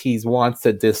because he wants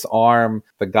to disarm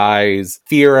the guy's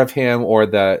fear of him or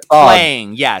the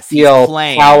playing. Yes, he's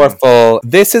playing powerful.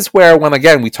 This is where, when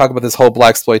again we talk about this whole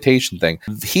blaxploitation thing,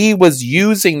 he was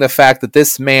using the fact that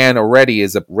this man already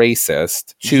is a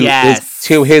racist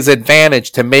to his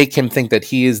advantage to make him think that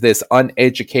he is this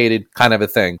uneducated kind of a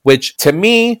thing. Which to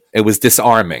me, it was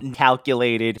disarming.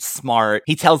 Calculated, smart.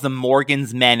 He tells them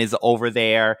Morgan's men is over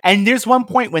there, and there's one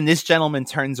point when this gentleman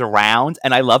turns around,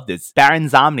 and I love this. Baron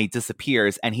Zombi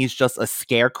disappears, and he's just a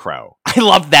scarecrow. I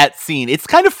love that scene. It's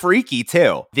kind of freaky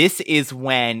too. This is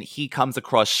when he comes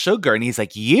across Sugar, and he's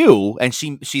like, "You?" And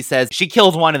she says she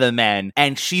killed one of the men,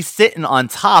 and she's sitting on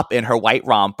top in her white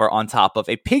romper on top of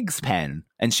a pig's pen.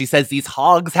 And she says these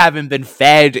hogs haven't been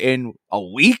fed in a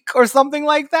week or something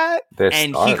like that.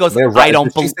 And he goes, I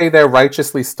don't believe. Did she say they're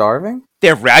righteously starving?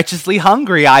 They're righteously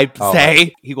hungry, I'd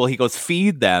say. He goes,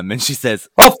 feed them. And she says,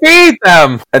 well, feed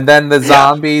them! And then the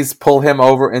zombies pull him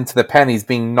over into the pen. He's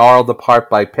being gnarled apart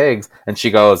by pigs. And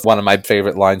she goes, one of my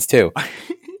favorite lines too.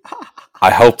 I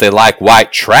hope they like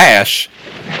white trash.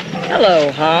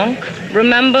 Hello, honk.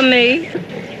 Remember me?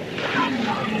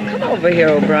 Come over here,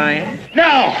 O'Brien. No!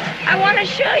 I want to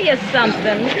show you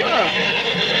something. Look.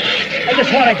 I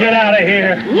just want to get out of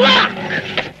here. Look!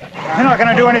 You're not going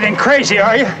to do anything crazy,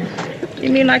 are you? You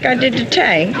mean like I did to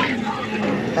Tank?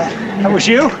 That was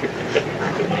you?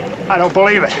 I don't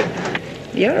believe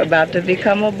it. You're about to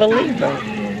become a believer.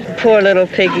 Poor little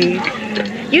piggies.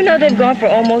 You know they've gone for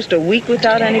almost a week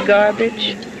without any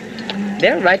garbage?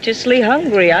 They're righteously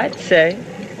hungry, I'd say.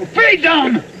 Feed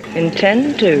them!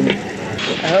 Intend to.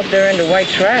 I hope they're into white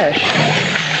trash.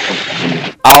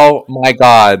 Oh my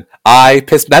God! I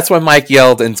pissed. That's when Mike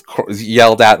yelled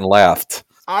out and laughed.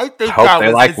 I think hope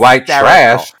they like white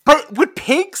trash. But would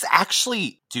pigs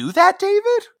actually do that,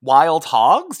 David? Wild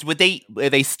hogs? Are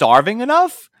they starving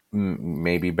enough?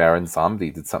 Maybe Baron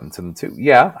Zombie did something to them too.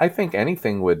 Yeah, I think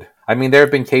anything would. I mean, there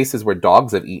have been cases where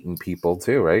dogs have eaten people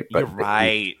too, right? But you're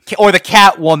right. Or the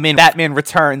Catwoman, Batman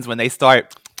Returns, when they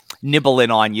start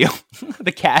nibbling on you.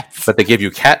 The cats. But they give you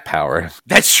cat power.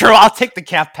 That's true. I'll take the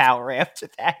cat power after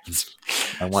that.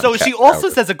 So she also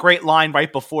says a great line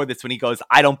right before this when he goes,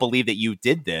 I don't believe that you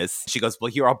did this. She goes, well,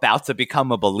 you're about to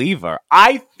become a believer.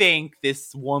 I think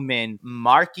this woman,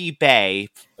 Marky Bay,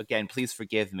 again, please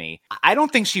forgive me. I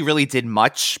don't think she really did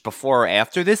much before or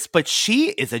after this, but she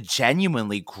is a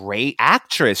genuinely great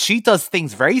actress. She does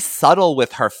things very subtle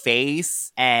with her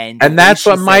face. And that's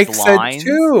what Mike said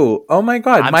too. Oh my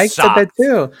God. Mike said that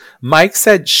too. Mike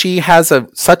said she has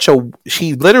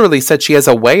she literally said she has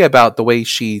a way about the way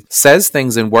she says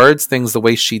things and words things the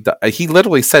way she does. He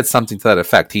literally said something to that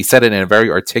effect. He said it in a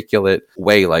very articulate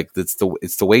way, like it's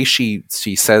the way she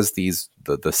says these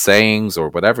the sayings or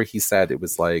whatever he said. It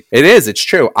was like it's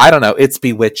true. I don't know, it's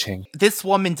bewitching. This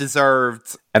woman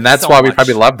deserved, and that's why we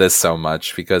probably love this so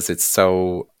much, because it's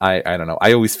so I don't know,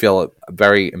 I always feel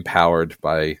very empowered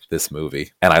by this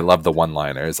movie, and I love the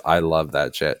one-liners. I love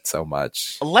that shit so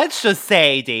much. Let's just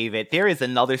say, David, there is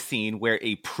another scene where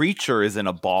a preacher is in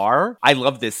a bar. I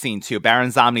love this scene too. Baron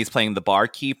Zomney's playing the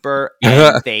barkeeper,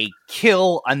 and they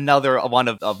kill another one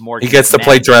of Morgan's He gets to men.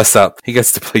 play dress up.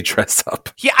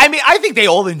 Yeah, I mean, I think they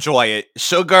all enjoy it.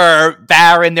 Sugar,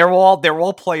 Baron, they're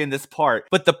all playing this part.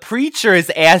 But the preacher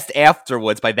is asked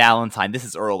afterwards by Valentine. This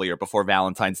is earlier, before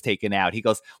Valentine's taken out. He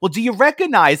goes, well, do you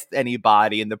recognize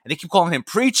anybody? And they keep calling him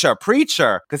preacher,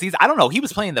 because I don't know, he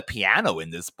was playing the piano in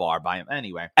this bar by him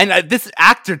anyway. And this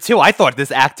actor too, I thought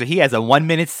this actor, he has a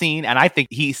 1-minute scene, and I think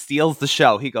he steals the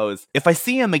show. He goes, if I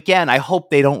see him again, I hope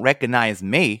they don't recognize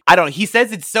me. He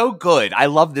says it's so good. I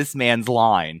love this man's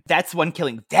line. That's one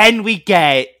killing. Then we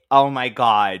get, oh my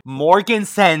God, Morgan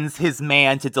sends his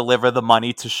man to deliver the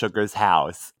money to Sugar's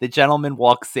house. The gentleman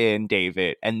walks in,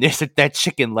 David, and there's that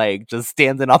chicken leg just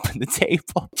standing up on the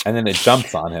table. And then it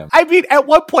jumps on him. I mean, at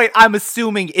one point, I'm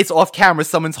assuming it's off camera,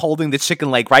 someone's holding the chicken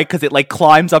leg, right? Because it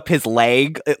climbs up his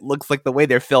leg. It looks like the way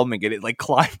they're filming it, it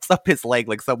climbs up his leg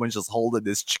like someone's just holding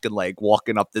this chicken leg,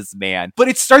 walking up this man. But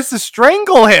it starts to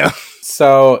strangle him.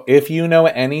 So, if you know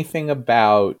anything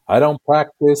about, I don't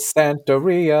practice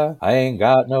Santeria, I ain't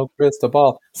got no crystal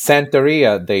ball.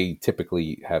 Santeria, they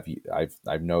typically have,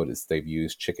 I've noticed they've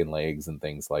used chicken legs and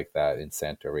things like that in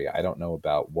Santeria. I don't know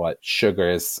about what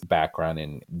Sugar's background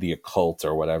in the occult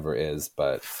or whatever is,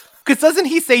 but... Because doesn't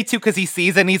he say too, because he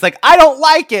sees it and he's like, I don't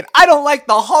like it. I don't like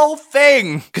the whole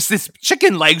thing. Because this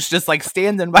chicken leg's just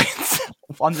standing by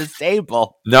itself on the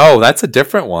table. No, that's a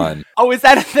different one. Oh, is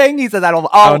that a thing? He said,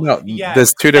 oh no, yeah.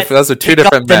 There's two different, those are two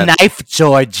different men. The knife,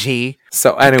 Georgie.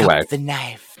 So anyway. The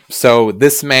knife. So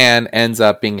this man ends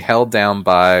up being held down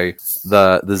by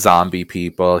the zombie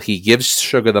people. He gives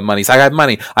Sugar the money. He's like, I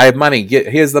have money.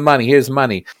 Here's the money. Here's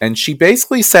money. And she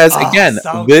basically says, again,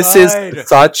 this is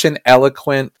such an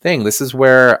eloquent thing. This is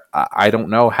where I don't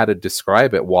know how to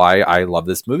describe it, why I love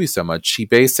this movie so much. She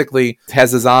basically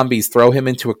has the zombies throw him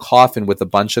into a coffin with a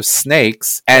bunch of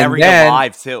snakes. And then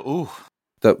alive too. Ooh.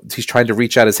 He's trying to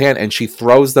reach out his hand, and she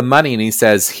throws the money, and he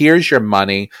says, here's your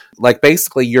money. Like,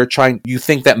 basically, you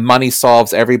think that money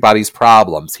solves everybody's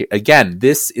problems. Again,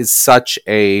 this is such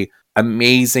a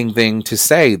amazing thing to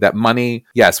say, that money,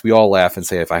 yes, we all laugh and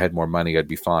say, if I had more money, I'd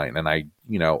be fine. And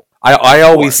I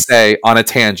always say, on a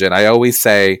tangent, I always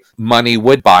say money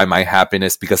would buy my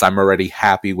happiness because I'm already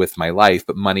happy with my life,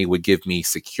 but money would give me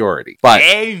security. But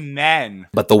amen.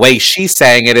 But the way she's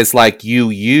saying it is like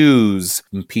you use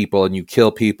people and you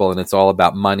kill people and it's all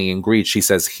about money and greed. She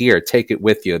says, here, take it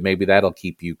with you. Maybe that'll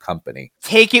keep you company.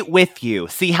 Take it with you.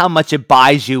 See how much it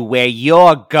buys you where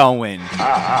you're going.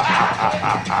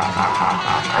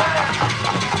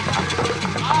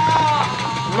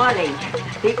 Money.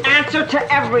 The answer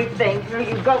to everything. Here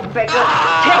you go, beggar.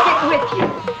 Take it with you.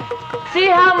 See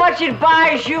how much it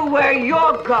buys you where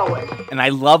you're going. And I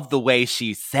love the way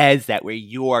she says that, where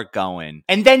you're going.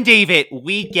 And then, David,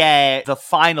 we get the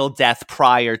final death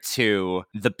prior to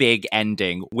the big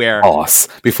ending where...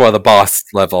 Before the boss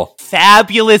level.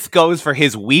 Fabulous goes for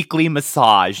his weekly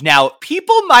massage. Now,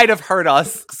 people might have heard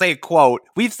us say, quote,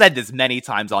 we've said this many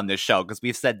times on this show because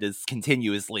we've said this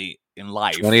continuously in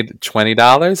life.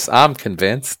 $20? I'm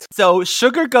convinced. So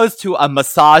Sugar goes to a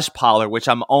massage parlor, which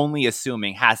I'm only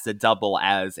assuming has to double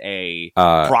as a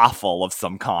brothel of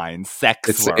some kind,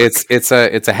 sex work. It's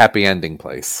a happy ending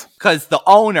place. Because the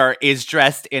owner is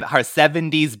dressed in her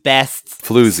 70s best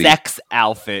floozy sex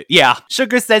outfit. Yeah.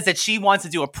 Sugar says that she wants to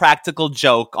do a practical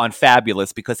joke on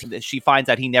Fabulous because she finds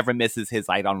out he never misses his,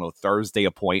 Thursday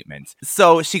appointment.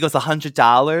 So she goes,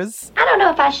 $100? I don't know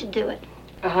if I should do it.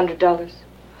 $100?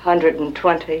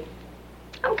 120.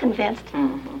 I'm convinced.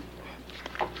 Mm-hmm.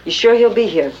 You sure he'll be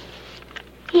here?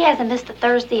 He hasn't missed a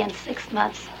Thursday in 6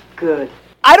 months. Good.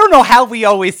 I don't know how we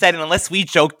always said it, unless we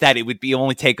joked that it would be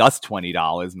only take us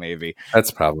 $20, maybe. That's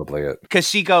probably it. Because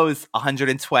she goes,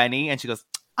 120, and she goes,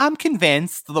 I'm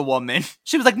convinced, the woman.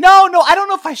 She was like, no, I don't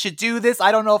know if I should do this.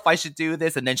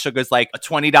 And then Sugar's like,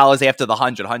 $20 after the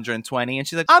 120. And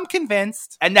she's like, I'm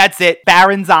convinced. And that's it.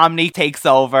 Baron Zomny takes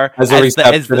over. As a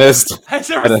receptionist. As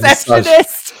a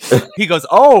receptionist. He goes,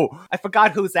 I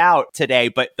forgot who's out today,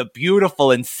 but the beautiful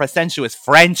and sensuous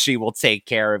Frenchie will take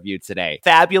care of you today.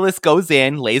 Fabulous goes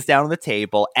in, lays down on the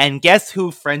table, and guess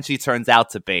who Frenchie turns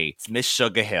out to be? It's Miss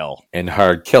Sugar Hill. In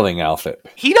her killing outfit.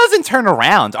 He doesn't turn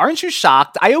around. Aren't you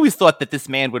shocked? I always thought that this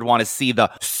man would want to see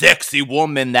the sexy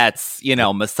woman that's,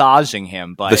 massaging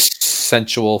him, but... The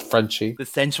sensual Frenchie. The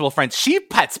sensual French. She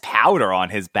puts powder on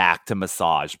his back to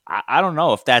massage. I don't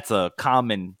know if that's a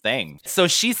common thing. So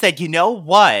she said, you know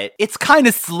what? It's kind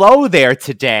of slow there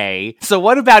today. So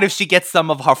what about if she gets some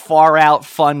of her far out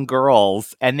fun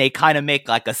girls and they kind of make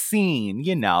like a scene,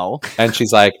 And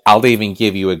she's like, I'll even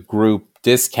give you a group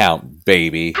discount,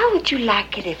 baby. How would you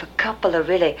like it if a couple of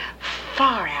really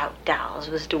far-out dolls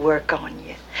was to work on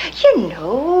you?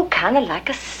 Kind of like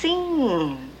a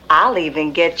scene. I'll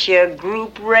even get you a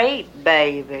group rate,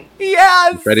 baby.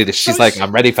 Yes! She's like,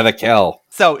 I'm ready for the kill.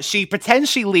 So she pretends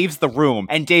she leaves the room.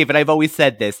 And David, I've always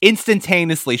said this,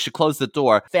 instantaneously, she closed the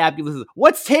door. Fabulous is,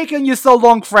 what's taking you so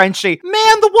long, Frenchie?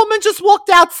 Man, the woman just walked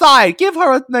outside. Give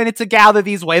her a minute to gather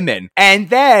these women. And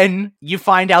then you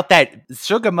find out that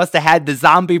Sugar must have had the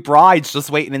zombie brides just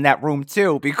waiting in that room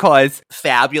too, because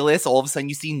Fabulous, all of a sudden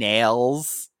you see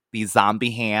nails. These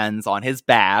zombie hands on his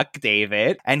back,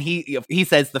 David. And he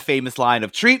says the famous line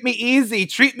of, treat me easy,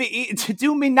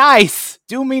 do me nice.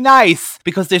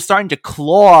 Because they're starting to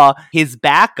claw his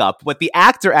back up. What the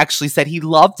actor actually said, he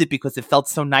loved it because it felt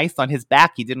so nice on his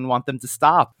back. He didn't want them to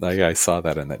stop. I saw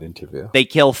that in that interview. They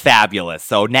kill Fabulous.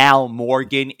 So now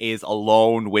Morgan is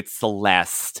alone with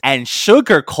Celeste. And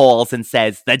Sugar calls and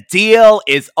says, the deal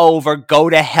is over. Go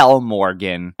to hell,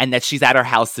 Morgan. And that she's at her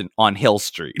house on Hill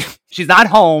Street. She's not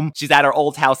home. She's at her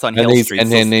old house on Hill Street.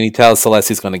 And then he tells Celeste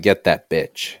he's going to get that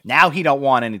bitch. Now he don't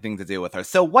want anything to do with her.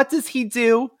 So what does he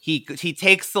do? He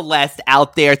takes Celeste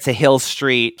out there to Hill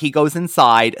Street. He goes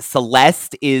inside.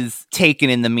 Celeste is taken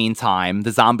in the meantime.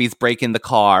 The zombies break in the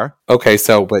car. Okay,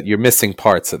 but you're missing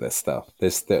parts of this, though.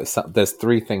 There's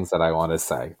three things that I want to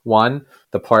say. One,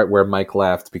 the part where Mike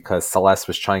left because Celeste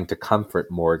was trying to comfort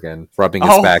Morgan, rubbing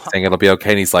his back, saying it'll be okay.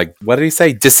 And he's like, what did he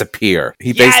say? Disappear.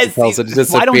 He basically tells her to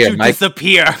disappear. Why don't you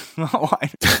disappear?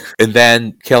 And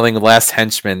then killing the last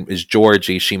henchman is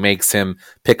Georgie. She makes him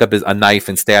pick up a knife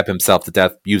and stab himself to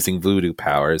death using voodoo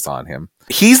powers on him.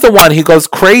 He's the one who goes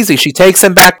crazy. She takes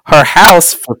him back her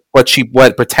house for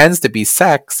what pretends to be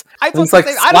sex. He's like,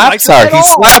 slaps her. He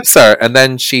slaps her, and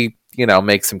then she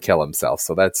makes him kill himself.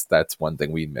 So that's one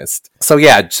thing we missed. So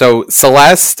yeah, so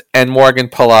Celeste and Morgan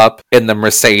pull up in the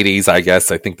Mercedes, I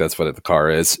guess. I think that's what the car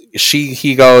is. He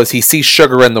sees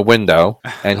Sugar in the window,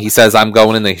 and he says, I'm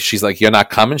going in there. She's like, you're not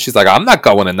coming? She's like, I'm not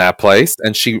going in that place.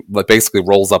 And she basically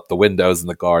rolls up the windows in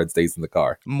the car and stays in the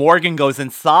car. Morgan goes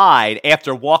inside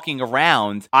after walking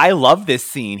around. I love this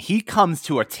scene. He comes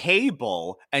to a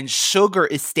table, and Sugar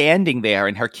is standing there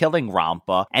in her killing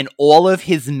romper, and all of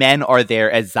his men are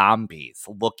there as zombies,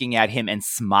 looking at him and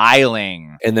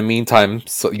smiling. In the meantime,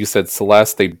 so you said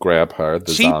Celeste, they grab her.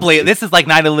 This is like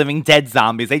Night of the Living Dead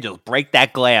zombies. They just break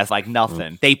that glass like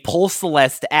nothing. They pull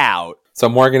Celeste out. So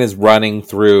Morgan is running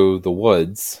through the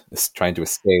woods, is trying to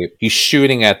escape. He's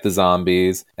shooting at the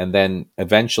zombies, and then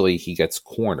eventually he gets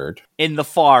cornered. In the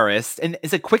forest. And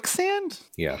is it quicksand?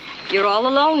 Yeah. You're all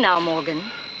alone now, Morgan.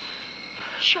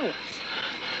 Show us.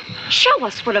 Show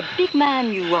us what a big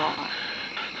man you are.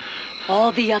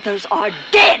 All the others are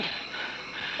dead.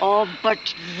 All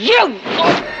but you.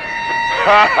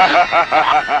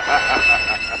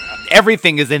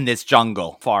 Everything is in this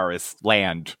forest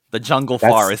land. The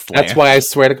forest land. That's why I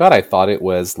swear to God, I thought it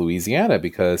was Louisiana,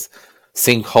 because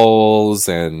sinkholes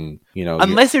and,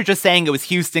 Unless you're just saying it was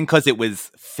Houston because it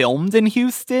was filmed in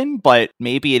Houston, but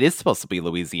maybe it is supposed to be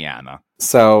Louisiana.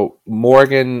 So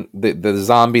Morgan, the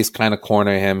zombies kind of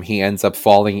corner him. He ends up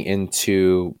falling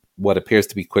into what appears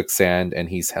to be quicksand, and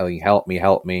he's yelling, help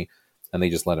me. And they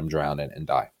just let him drown and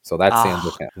die. So that's the end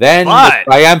of him. Then the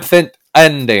triumphant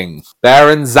ending.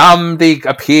 Baron Zombie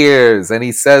appears, and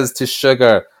he says to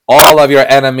Sugar, all of your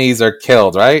enemies are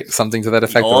killed, right? Something to that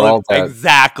effect. All dead.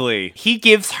 Exactly. He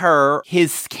gives her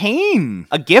his cane.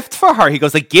 A gift for her. He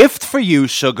goes, a gift for you,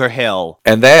 Sugar Hill.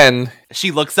 And then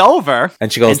she looks over,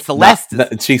 and she goes, and Celeste.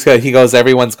 He goes,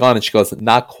 everyone's gone. And she goes,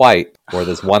 not quite. Or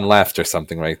there's one left or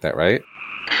something like that, right?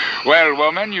 Well,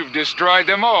 woman, you've destroyed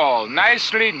them all.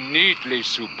 Nicely, neatly,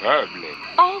 superbly.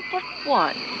 All but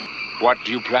one. What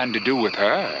do you plan to do with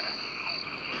her?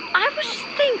 I was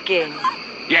thinking.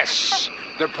 Yes,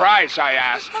 the price I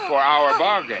asked for our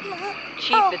bargain.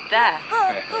 Cheap at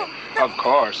that. Of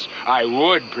course, I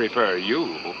would prefer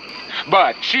you.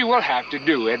 But she will have to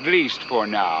do, at least for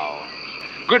now.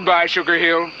 Goodbye, Sugar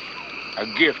Hill. A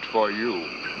gift for you.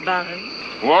 Bye.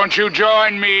 Won't you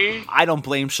join me? I don't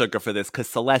blame Sugar for this, because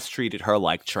Celeste treated her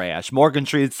like trash. Morgan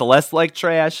treated Celeste like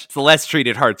trash. Celeste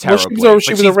treated her terribly. Well,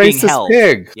 she was a racist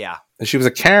pig. Yeah. And she was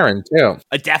a Karen, too.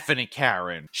 A definite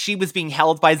Karen. She was being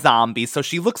held by zombies, so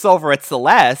she looks over at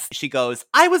Celeste. She goes,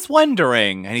 I was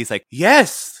wondering. And he's like,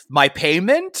 yes, my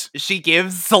payment? She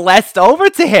gives Celeste over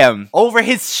to him. Over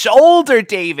his shoulder,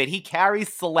 David. He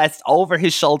carries Celeste over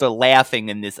his shoulder, laughing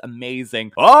in this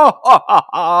amazing,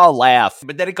 laugh.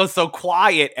 But then it goes so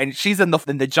quiet, and she's in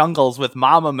the jungles with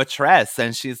Mama Matresse,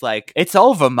 and she's like, it's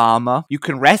over, Mama. You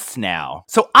can rest now.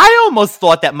 So I almost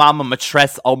thought that Mama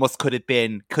Matresse almost could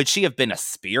she have been a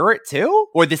spirit too?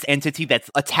 Or this entity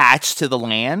that's attached to the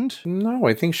land? No,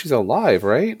 I think she's alive,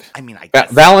 right? I mean, I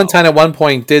guess Valentine at one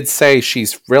point did say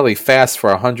she's really fast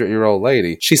for a 100-year-old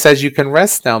lady. She says, you can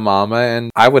rest now, Mama.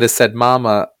 And I would have said,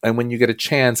 Mama, and when you get a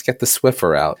chance, get the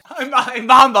Swiffer out.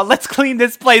 Mama, let's clean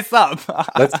this place up.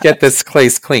 Let's get this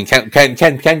place clean.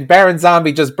 Can Baron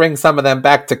Zombie just bring some of them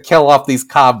back to kill off these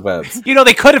cobwebs?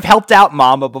 They could have helped out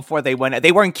Mama before they went.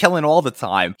 They weren't killing all the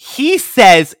time. He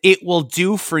says it will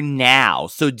do for now.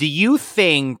 So do you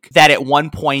think that at one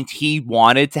point he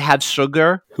wanted to have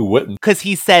Sugar? Who wouldn't? Because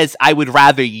he says, I would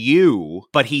rather you,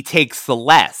 but he takes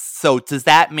Celeste. So does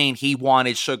that mean he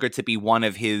wanted Sugar to be one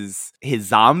of his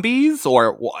zombies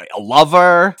or a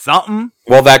lover? Something?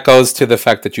 Well, that goes to the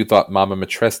fact that you thought Mama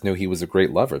Matresse knew he was a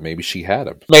great lover. Maybe she had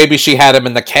him. Maybe she had him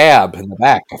in the cab in the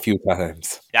back a few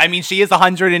times. I mean, she is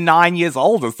 109 years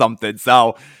old or something,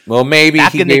 so... Well, maybe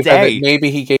back he in the day. Maybe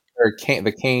he gave her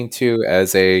the cane too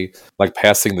as a, like,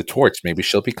 passing the torch. Maybe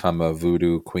she'll become a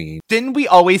voodoo queen. Didn't we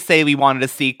always say we wanted a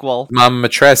sequel? Mama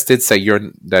Matresse did say you're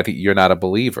not a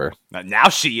believer. Now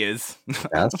she is.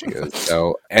 Now she is.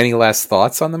 So, any last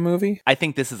thoughts on the movie? I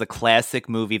think this is a classic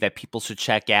movie that people should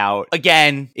check out.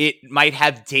 Again, it might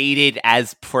have dated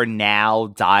as per now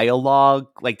dialogue,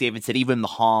 like David said, even the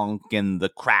honk and the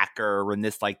cracker and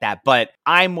this like that. But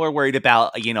I'm more worried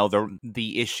about,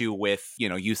 the issue with,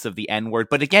 use of the N-word.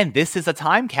 But again, this is a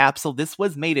time capsule. This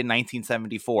was made in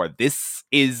 1974. This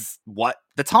is what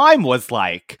the time was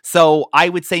like. So I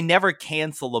would say never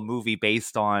cancel a movie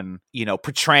based on,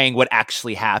 portraying what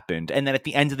actually happened. And then at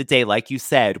the end of the day, like you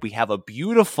said, we have a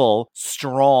beautiful,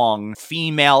 strong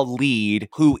female lead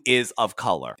who is of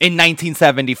color in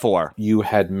 1974. You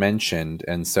had mentioned,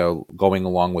 and so going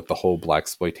along with the whole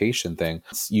blaxploitation thing,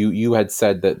 you had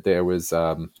said that there was,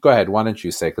 go ahead, why don't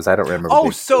you say, because I don't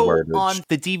remember. So on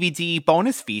the DVD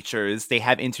bonus features, they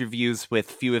have interviews with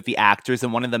a few of the actors,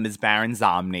 and one of them is Baron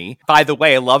Zomny. By the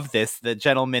way, I love this. The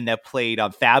gentleman that played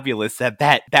Fabulous said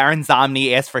that Baron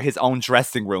Zomny asked for his own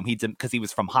dressing room. Because he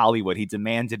was from Hollywood, he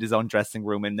demanded his own dressing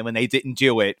room, and then when they didn't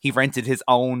do it, he rented his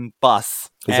own bus.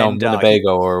 His own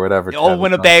Winnebago or whatever.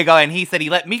 Winnebago, and he said he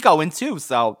let me go in too,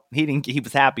 so he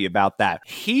was happy about that.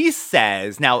 He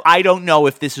says, now I don't know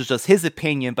if this is just his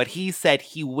opinion, but he said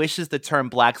he wishes the term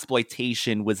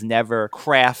blaxploitation was never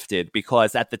crafted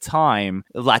because at the time,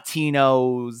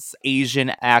 Latinos, Asian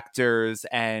actors,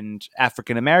 and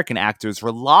African American actors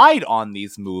relied on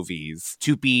these movies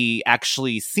to be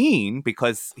actually seen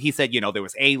because he said, there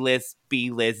was A-list,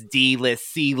 B-list,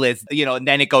 D-list, C-list, and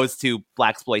then it goes to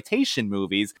blaxploitation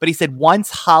movies. But he said once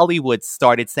Hollywood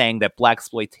started saying that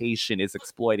blaxploitation is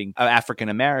exploiting African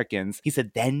Americans, he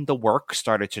said then the work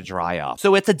started to dry up.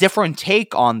 So it's a different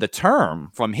take on the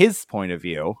term from his point of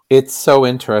view. It's so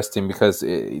interesting because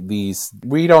we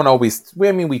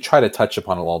try to touch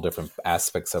upon all different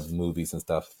aspects of movies and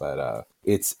stuff, but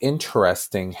it's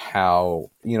interesting how,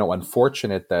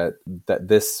 unfortunate that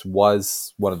this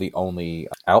was one of the only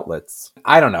outlets.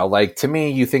 I don't know, like to me,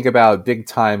 you think about big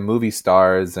time movie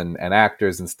stars and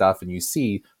actors and stuff, and you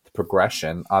see the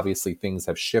progression. Obviously things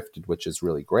have shifted, which is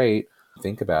really great.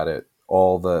 Think about it.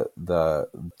 All the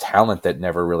talent that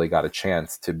never really got a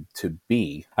chance to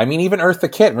be. I mean, even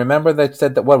Eartha Kitt, remember that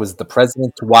said that the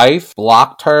president's wife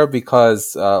blocked her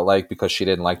because she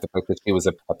didn't like the fact that she was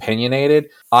opinionated.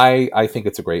 I think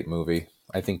it's a great movie.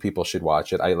 I think people should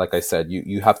watch it. Like I said,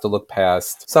 you have to look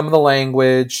past some of the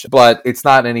language, but it's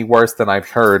not any worse than I've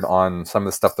heard on some of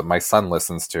the stuff that my son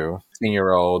listens to.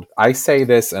 16-year-old. I say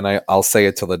this, and I'll say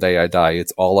it till the day I die.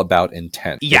 It's all about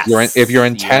intent. Yes. If your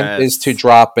intent is to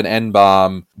drop an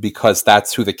N-bomb because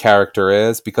that's who the character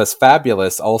is, because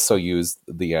Fabulous also used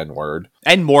the N-word.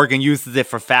 And Morgan uses it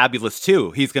for Fabulous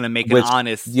too. He's going to make an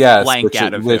honest blank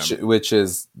out of him. Which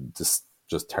is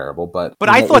just terrible, but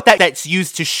I thought that's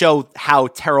used to show how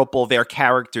terrible their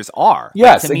characters are.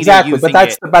 Yes, exactly. But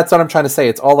that's what I'm trying to say.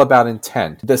 It's all about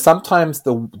intent. Sometimes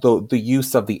the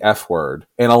use of the F word,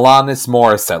 and Alanis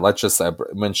Morissette, let's just say,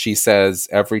 when she says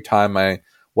every time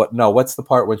what's the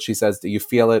part when she says, do you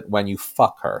feel it when you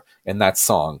fuck her in that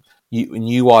song?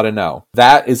 You ought to know.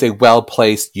 That is a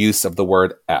well-placed use of the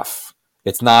word F.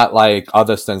 It's not like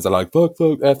other things that are like fuck,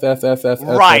 F.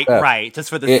 Right. Just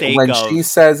for the sake of. When she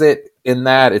says it in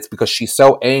that, it's because she's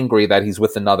so angry that he's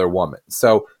with another woman.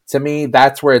 So to me,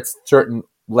 that's where certain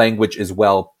language is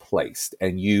well placed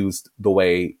and used the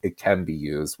way it can be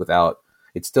used without.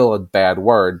 It's still a bad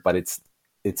word, but it's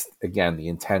again the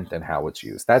intent and how it's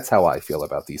used. That's how I feel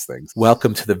about these things.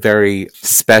 Welcome to the very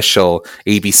special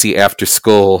ABC After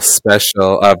School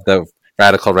special of the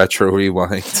Radical Retro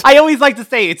Rewind. I always like to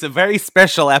say it's a very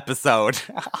special episode.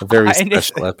 A very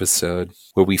special episode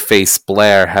where we face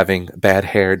Blair having bad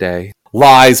hair day.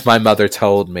 Lies my mother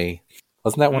told me.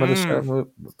 Wasn't that one of the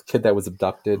kid that was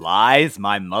abducted? Lies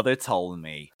my mother told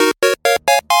me.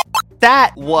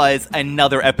 That was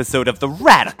another episode of the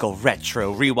Radical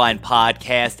Retro Rewind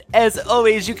podcast. As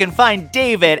always, you can find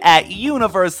David at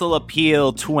Universal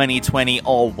Appeal 2020,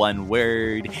 all one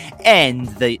word, and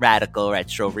the Radical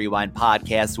Retro Rewind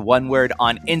podcast, one word,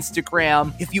 on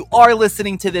Instagram. If you are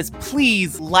listening to this,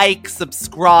 please like,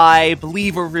 subscribe,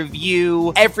 leave a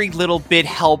review. Every little bit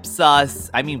helps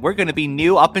us. I mean, we're going to be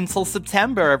new up until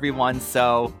September, everyone,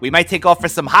 so we might take off for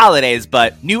some holidays,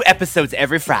 but new episodes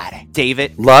every Friday.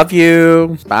 David. Love you.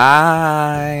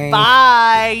 Bye.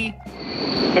 Bye.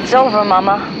 It's over,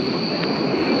 Mama.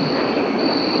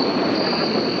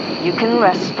 You can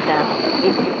rest now.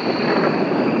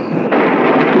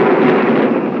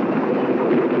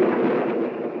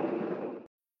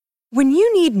 When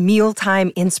you need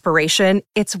mealtime inspiration,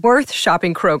 it's worth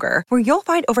shopping Kroger, where you'll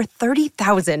find over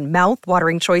 30,000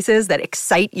 mouth-watering choices that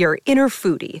excite your inner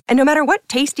foodie. And no matter what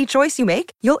tasty choice you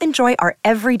make, you'll enjoy our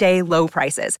everyday low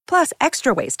prices, plus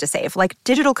extra ways to save, like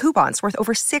digital coupons worth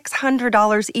over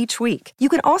 $600 each week. You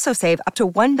can also save up to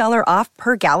 $1 off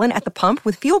per gallon at the pump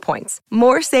with fuel points.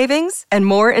 More savings and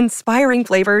more inspiring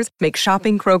flavors make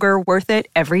shopping Kroger worth it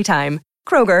every time.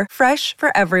 Kroger, fresh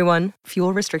for everyone.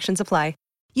 Fuel restrictions apply.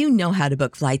 You know how to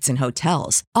book flights and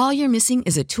hotels. All you're missing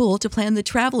is a tool to plan the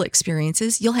travel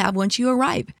experiences you'll have once you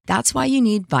arrive. That's why you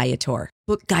need Viator.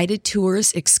 Book guided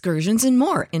tours, excursions, and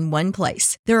more in one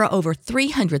place. There are over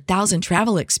 300,000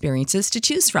 travel experiences to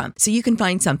choose from, so you can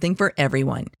find something for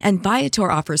everyone. And Viator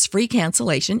offers free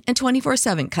cancellation and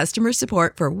 24/7 customer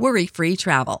support for worry-free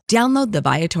travel. Download the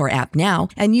Viator app now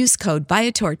and use code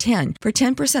Viator10 for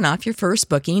 10% off your first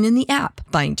booking in the app.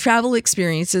 Find travel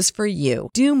experiences for you.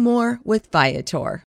 Do more with Viator.